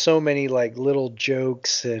 And there's so many like little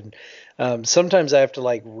jokes, and sometimes I have to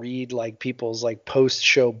like read like people's like post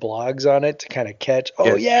show blogs on it to kind of catch.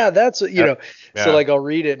 Oh yeah, that's what, you know. Yeah. So like I'll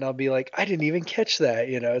read it and I'll be like, I didn't even catch that.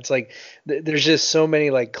 You know, it's like there's just so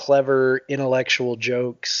many like clever intellectual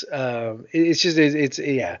jokes. It's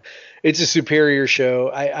a superior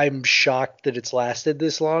show. I'm shocked that it's lasted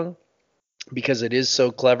this long, because it is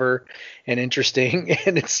so clever and interesting,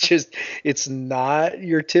 and it's not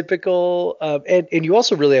your typical and you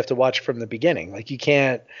also really have to watch from the beginning. Like you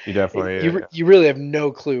really have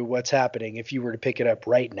no clue what's happening if you were to pick it up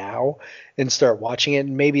right now and start watching it.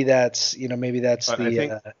 And maybe that's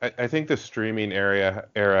I think the streaming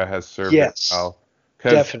era has served yes, it well,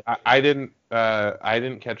 because I didn't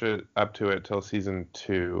catch it up to it till season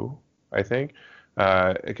 2, I think.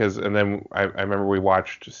 And then I remember we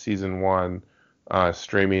watched season 1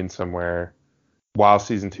 streaming somewhere while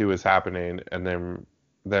season 2 was happening, and then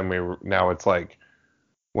now it's like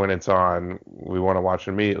when it's on we want to watch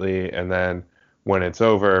immediately, and then when it's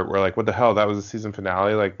over we're like, what the hell, that was the season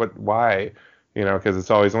finale, like why, you know, because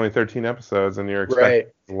it's always only 13 episodes and you're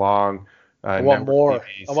expecting long. I want more.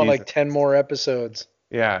 I want like 10 more episodes.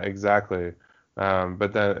 Yeah, exactly.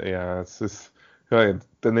 But then it's just then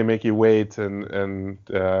they make you wait,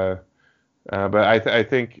 but I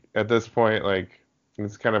think at this point, like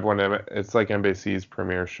it's kind of it's like NBC's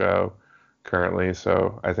premiere show currently,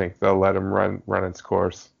 so I think they'll let him run its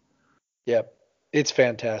course. Yep, it's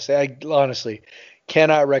fantastic. I honestly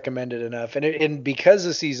cannot recommend it enough, and because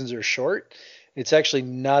the seasons are short, it's actually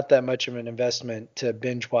not that much of an investment to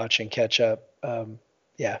binge watch and catch up.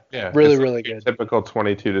 Really good. Typical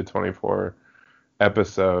 22 to 24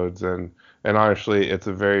 episodes, and honestly, it's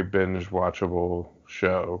a very binge watchable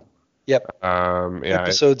show. Yep.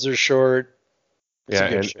 Episodes are short.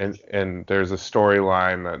 And there's a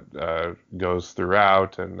storyline that goes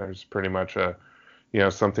throughout, and there's pretty much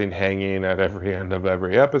something hanging at every end of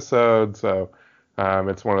every episode. So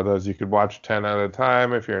it's one of those you could watch 10 at a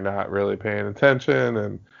time if you're not really paying attention.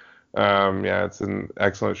 And it's an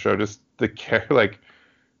excellent show. Just the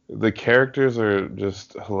characters are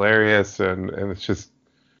just hilarious, and it's just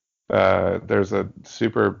there's a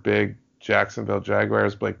super big Jacksonville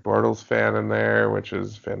Jaguars Blake Bortles fan in there, which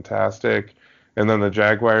is fantastic. And then the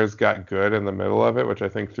Jaguars got good in the middle of it, which I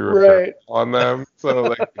think threw a curve on them. So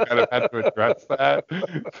like we kind of had to address that.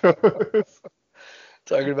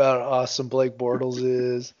 Talking about how awesome Blake Bortles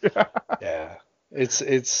is. Yeah.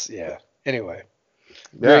 It's Anyway.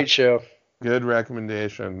 Great show. Good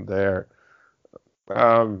recommendation there. This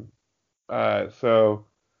is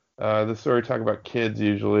where we talk about kids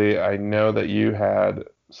usually. I know that you had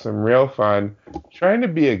some real fun trying to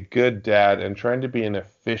be a good dad and trying to be an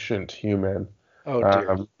efficient human.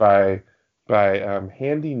 By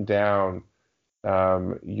handing down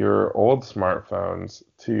your old smartphones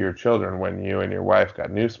to your children when you and your wife got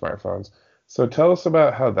new smartphones. So tell us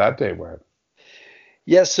about how that day went.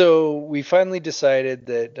 Yeah, so we finally decided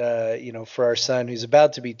that for our son, who's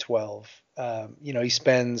about to be 12, he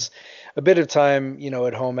spends a bit of time,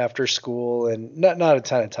 at home after school, and not a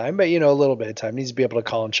ton of time, but a little bit of time. Needs to be able to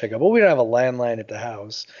call and check up. Well, we don't have a landline at the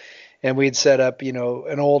house. And we'd set up, an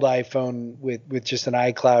old iPhone with just an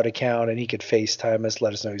iCloud account, and he could FaceTime us,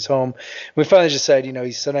 let us know he's home. We finally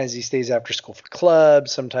decided, sometimes he stays after school for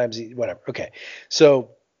clubs, sometimes whatever. Okay.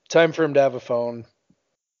 So time for him to have a phone.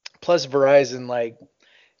 Plus Verizon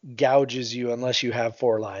gouges you unless you have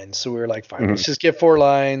 4 lines. So we were like, fine, let's just get 4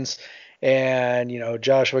 lines. And,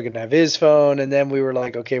 Joshua can have his phone. And then we were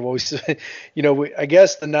like, okay, well, I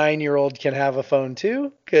guess the 9-year-old can have a phone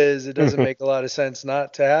too, because it doesn't make a lot of sense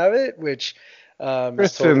not to have it, which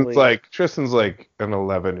Tristan's like an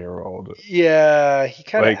 11-year-old. Yeah, he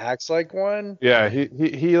kind of acts like one. Yeah,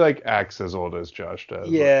 he acts as old as Josh does.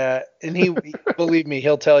 Yeah, and he believe me,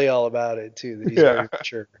 he'll tell you all about it too, that he's very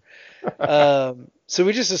mature. So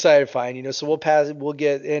we just decided, fine, so we'll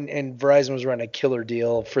get, and Verizon was running a killer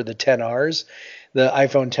deal for the 10Rs, the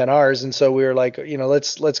iPhone 10Rs. And so we were like,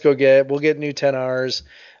 let's go we'll get new 10Rs.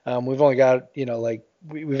 We've only got,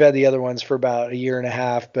 we've had the other ones for about a year and a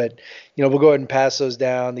half, but, we'll go ahead and pass those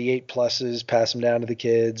down, the 8 pluses, pass them down to the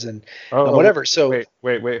kids and whatever. So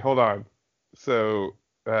wait, hold on. So,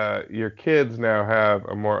 your kids now have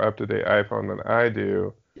a more up-to-date iPhone than I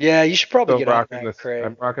do. Yeah, you should probably get on that, Craig.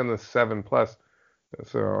 I'm rocking the 7 Plus.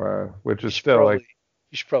 So, which is still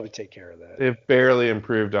You should probably take care of that. They've barely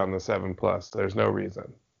improved on the 7 Plus. There's no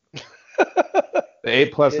reason. The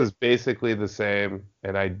 8 Plus is basically the same,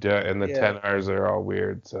 and the 10Rs are all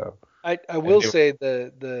weird. So I will say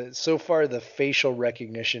the so far the facial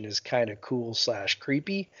recognition is kind of cool /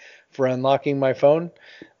 creepy for unlocking my phone.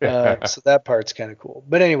 So that part's kind of cool.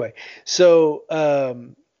 But anyway, so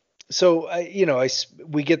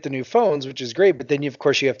we get the new phones, which is great. But then of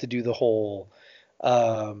course you have to do the whole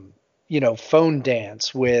phone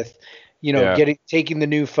dance with taking the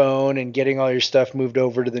new phone and getting all your stuff moved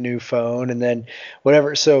over to the new phone and then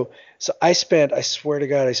whatever. So I swear to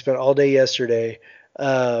God, I spent all day yesterday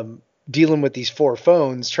dealing with these 4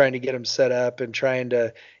 phones, trying to get them set up and trying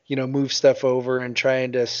to, move stuff over and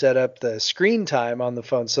trying to set up the screen time on the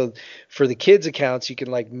phone. So for the kids' accounts, you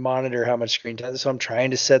can like monitor how much screen time. So I'm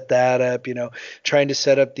trying to set that up, trying to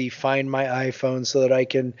set up the Find My iPhone so that I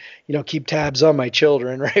can, keep tabs on my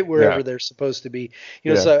children, right? Wherever they're supposed to be,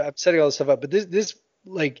 so I'm setting all this stuff up. But this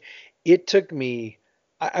like, it took me,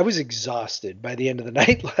 I was exhausted by the end of the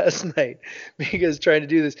night last night because trying to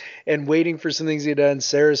do this and waiting for some things to get done.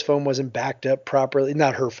 Sarah's phone wasn't backed up properly.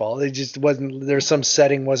 Not her fault. It just wasn't, there's some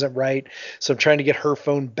setting wasn't right. So I'm trying to get her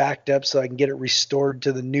phone backed up so I can get it restored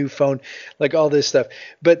to the new phone, like all this stuff.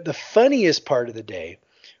 But the funniest part of the day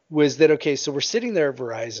was that, okay, so we're sitting there at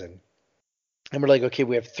Verizon and we're like, okay,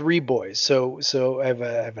 we have 3 boys. So I have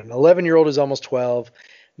an 11-year-old who's almost 12,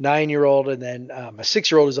 9-year-old, and then a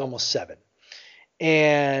 6-year-old who's almost 7.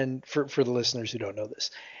 And for the listeners who don't know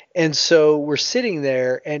this. And so we're sitting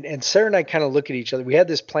there and Sarah and I kind of look at each other. We had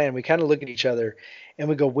this plan. We kind of look at each other and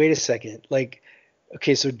we go, wait a second. Like,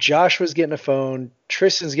 okay, so Joshua's getting a phone.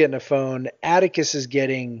 Tristan's getting a phone. Atticus is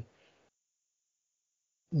getting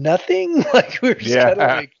nothing. Like we're just kind of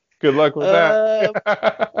like, good luck with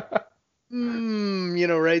that.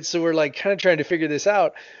 Right. So we're like kind of trying to figure this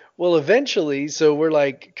out. Well, eventually, so we're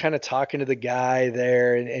like kind of talking to the guy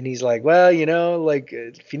there and he's like, well, like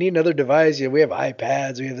if you need another device, we have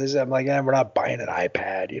iPads, we have this. I'm like, we're not buying an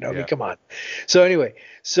iPad, I mean, come on. So anyway,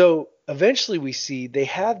 so eventually we see they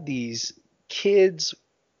have these kids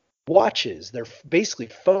watches. They're basically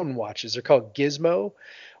phone watches. They're called Gizmo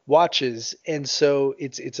watches. And so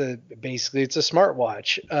it's a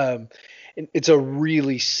smartwatch. It's a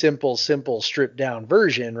really simple stripped down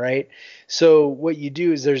version, right? So what you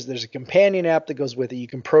do is there's a companion app that goes with it. You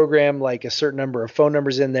can program like a certain number of phone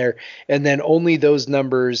numbers in there, and then only those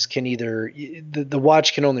numbers can either the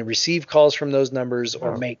watch can only receive calls from those numbers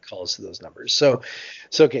or make calls to those numbers. So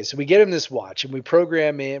we get him this watch and we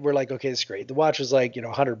program in. We're like, okay, it's great. The watch was like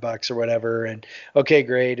 $100 or whatever, and okay,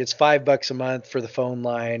 great. It's $5 a month for the phone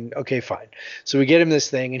line. Okay, fine. So we get him this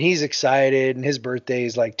thing, and he's excited, and his birthday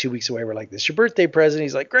is like 2 weeks away. We're like, this is your birthday present.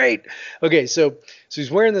 He's like, great. Okay, so he's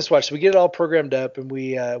wearing this watch. So we get it all programmed up, and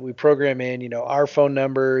we program in, our phone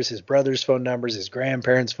numbers, his brother's phone numbers, his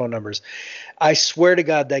grandparents' phone numbers. I swear to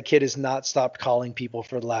God, that kid has not stopped calling people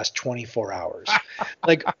for the last 24 hours.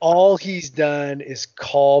 Like all he's done is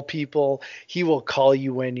call people. He will call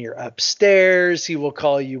you when you're upstairs. He will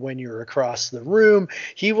call you when you're across the room.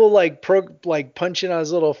 He will punch in on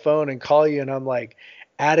his little phone and call you. And I'm like,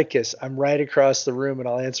 Atticus, I'm right across the room, and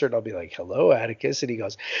I'll answer it. I'll be like, hello, Atticus. And he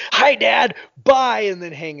goes, hi, Dad, bye, and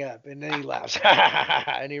then hang up. And then he laughs,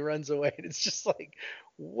 and he runs away. And it's just like,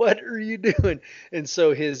 what are you doing? And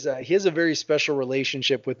so he has a very special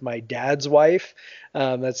relationship with my dad's wife.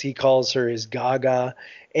 He calls her his Gaga.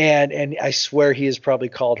 And I swear he has probably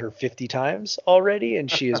called her 50 times already.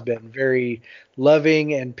 And she has been very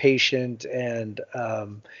loving and patient and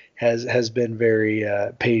has been very,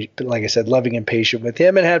 like I said, loving and patient with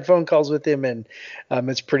him and had phone calls with him. And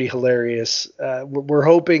it's pretty hilarious. We're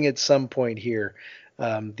hoping at some point here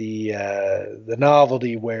the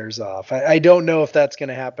novelty wears off. I don't know if that's going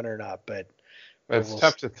to happen or not, but it's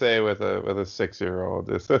tough to say with a 6-year-old.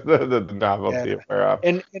 The novelty wear off.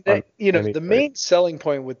 And the main selling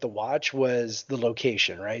point with the watch was the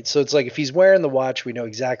location, right? So it's like if he's wearing the watch, we know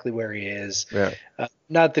exactly where he is. Yeah.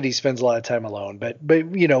 Not that he spends a lot of time alone, but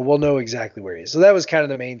we'll know exactly where he is. So that was kind of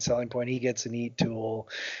the main selling point. He gets a neat tool.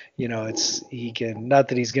 He can, not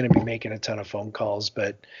that he's going to be making a ton of phone calls,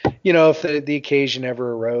 but if the occasion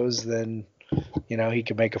ever arose, then he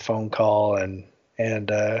could make a phone call and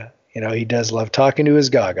he does love talking to his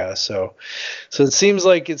Gaga. So it seems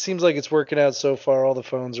like it's working out so far. All the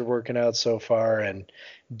phones are working out so far, and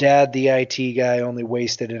Dad, the IT guy, only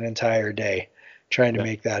wasted an entire day trying to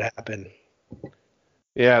make that happen.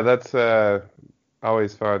 Yeah, that's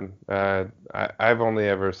always fun. I've only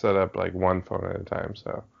ever set up like one phone at a time,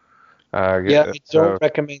 so I don't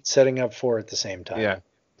recommend setting up 4 at the same time. Yeah,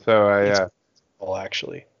 so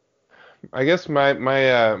actually. I guess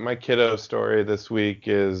my kiddo story this week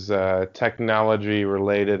is technology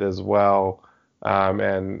related as well,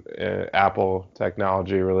 and Apple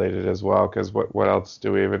technology related as well. Because what else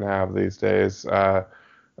do we even have these days?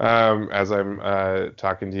 As I'm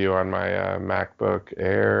talking to you on my MacBook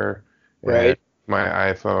Air and Right.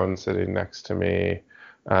 my iPhone sitting next to me.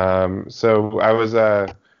 So I was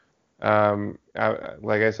like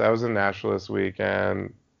I said, I was in Nashville this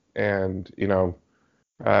weekend, and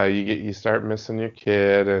you start missing your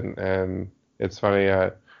kid, and it's funny.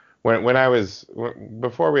 When I was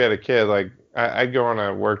before we had a kid, like I'd go on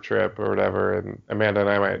a work trip or whatever, and Amanda and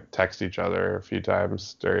I might text each other a few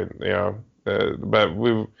times during, but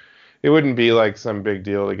it wouldn't be like some big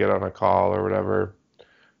deal to get on a call or whatever.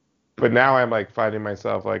 But now I'm like finding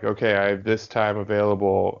myself like, okay, I have this time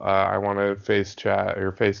available. I want to face chat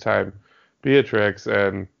or FaceTime Beatrix,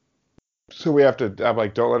 and so we have to. I'm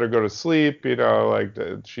like, don't let her go to sleep. Like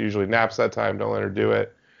she usually naps that time. Don't let her do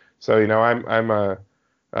it. So I'm a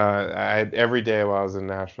every day while I was in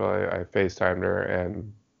Nashville, I FaceTimed her,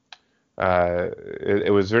 and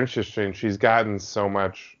it was interesting. She's gotten so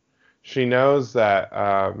much. She knows that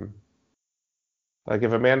like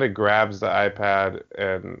if Amanda grabs the iPad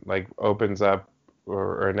and like opens up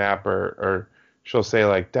or an app or she'll say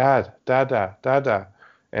like dad, dada, dada.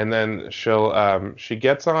 And then she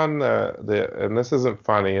gets on the and this isn't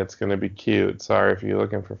funny, it's gonna be cute. Sorry if you're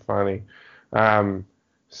looking for funny.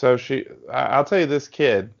 So I'll tell you this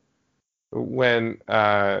kid, when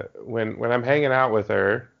I'm hanging out with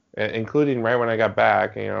her, including right when I got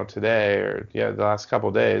back, today or yeah, the last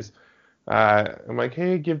couple days, I'm like,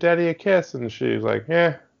 hey, give daddy a kiss, and she's like,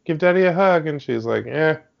 yeah. Give daddy a hug, and she's like,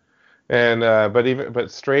 yeah. And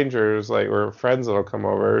but strangers like or friends that'll come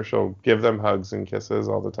over, she'll give them hugs and kisses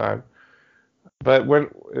all the time. But when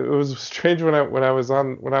it was strange when I was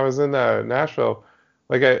in Nashville,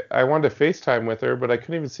 like I wanted to FaceTime with her, but I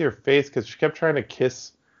couldn't even see her face because she kept trying to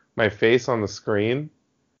kiss my face on the screen,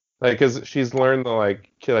 like because she's learned the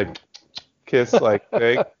like kiss like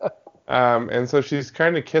thing. And so she's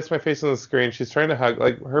trying to kiss my face on the screen. She's trying to hug.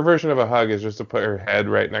 Like her version of a hug is just to put her head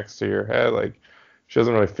right next to your head. Like she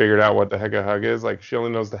hasn't really figured out what the heck a hug is. Like she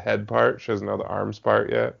only knows the head part. She doesn't know the arms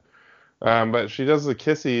part yet. But she does the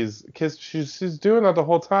kiss. She's doing that the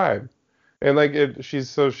whole time. And like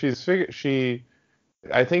she's figured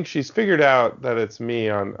I think she's figured out that it's me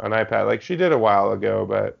on iPad. Like she did a while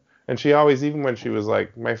ago, and she always, even when she was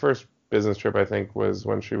like my first business trip, I think was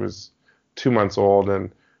when she was 2 months old, and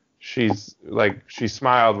she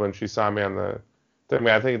smiled when she saw me on the thing.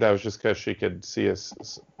 I think that was just because she could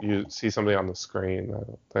you see something on the screen.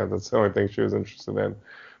 That's the only thing she was interested in.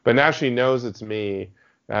 But now she knows it's me,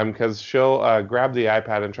 because she'll grab the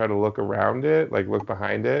iPad and try to look around it, like look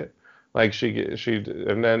behind it. Like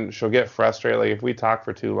and then she'll get frustrated. Like if we talk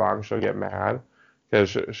for too long, she'll get mad because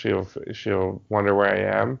she'll wonder where I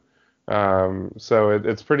am. So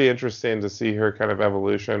it's pretty interesting to see her kind of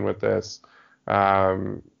evolution with this.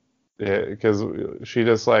 Because she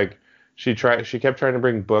just like she kept trying to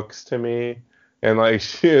bring books to me, and like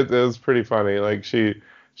it was pretty funny. Like she's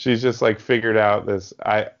just like figured out this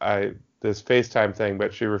FaceTime thing,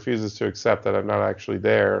 but she refuses to accept that I'm not actually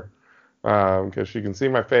there, because she can see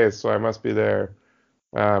my face, so I must be there.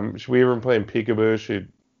 We were playing peekaboo.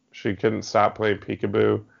 She couldn't stop playing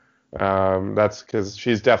peekaboo. That's because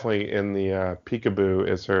she's definitely in the peekaboo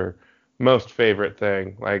is her most favorite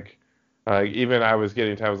thing. Like even I was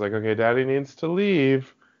getting to, I was like, okay, daddy needs to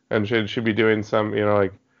leave. And she'd be doing some,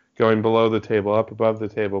 like going below the table, up above the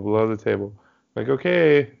table, below the table. Like,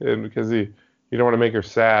 okay. And because you don't want to make her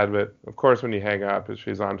sad. But of course, when you hang up,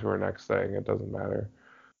 she's on to her next thing. It doesn't matter.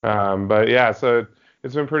 But yeah, so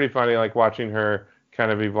it's been pretty funny, like watching her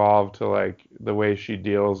kind of evolve to like the way she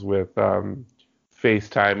deals with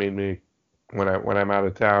FaceTiming me when I'm out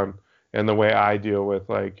of town, and the way I deal with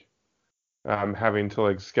like having to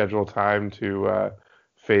like schedule time to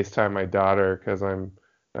FaceTime my daughter because I'm.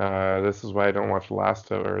 This is why I don't watch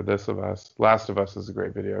This of Us. Last of Us is a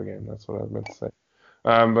great video game. That's what I meant to say.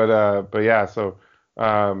 But yeah, so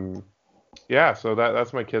so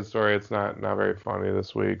that's my kid's story. It's not very funny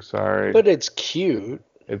this week. Sorry. But it's cute.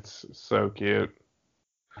 It's so cute.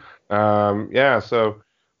 Yeah. So,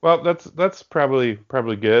 well, that's probably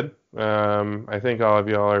good. I think all of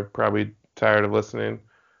y'all are probably tired of listening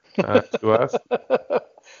to us.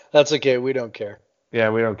 That's okay. We don't care.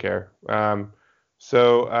 Yeah, we don't care.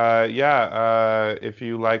 If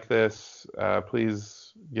you like this,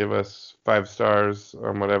 please give us 5 stars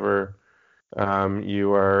on whatever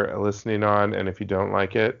you are listening on, and if you don't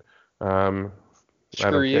like it, I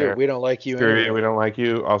Screw don't you. care. We don't like you Screw anyway. you. We don't like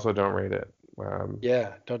you. Also, don't rate it.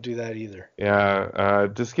 Yeah, don't do that either. Yeah,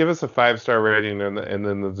 just give us a 5-star rating and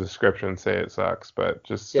then the description say it sucks, but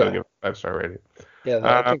just still give a 5-star rating. Yeah,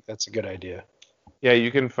 I think that's a good idea. Yeah,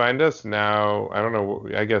 you can find us now. I don't know.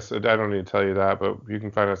 I guess I don't need to tell you that, but you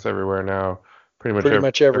can find us everywhere now. Pretty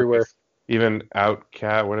much everywhere. Even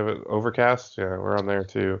Overcast. Yeah, we're on there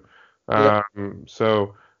too. Yep.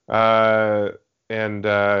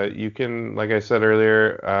 You can, like I said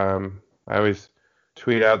earlier, I always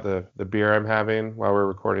tweet out the beer I'm having while we're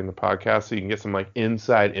recording the podcast, so you can get some like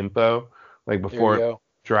inside info, like before it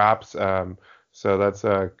drops. So that's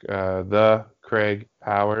the Craig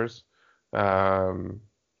Powers. And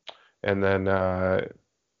then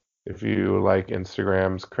if you like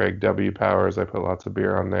Instagram's Craig W Powers, I put lots of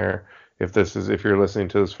beer on there. If you're listening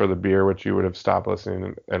to this for the beer, which you would have stopped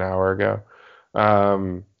listening an hour ago.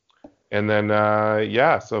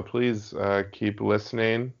 So please keep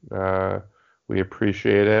listening. We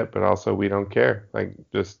appreciate it, but also we don't care. Like,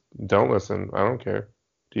 just don't listen. I don't care.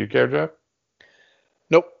 Do you care, Jeff?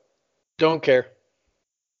 Nope. Don't care.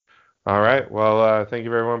 All right. Well, thank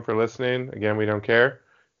you everyone for listening. Again, we don't care.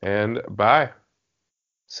 And bye.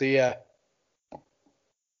 See ya.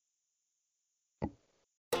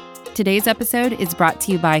 Today's episode is brought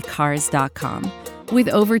to you by Cars.com. With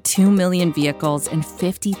over 2 million vehicles and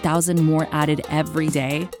 50,000 more added every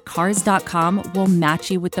day, Cars.com will match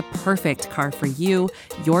you with the perfect car for you,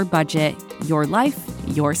 your budget, your life,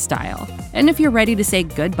 your style. And if you're ready to say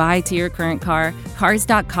goodbye to your current car,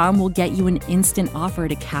 Cars.com will get you an instant offer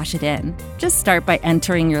to cash it in. Just start by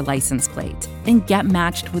entering your license plate and get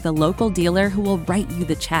matched with a local dealer who will write you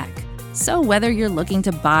the check. So whether you're looking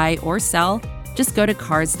to buy or sell, just go to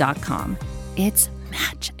Cars.com. It's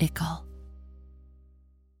magical.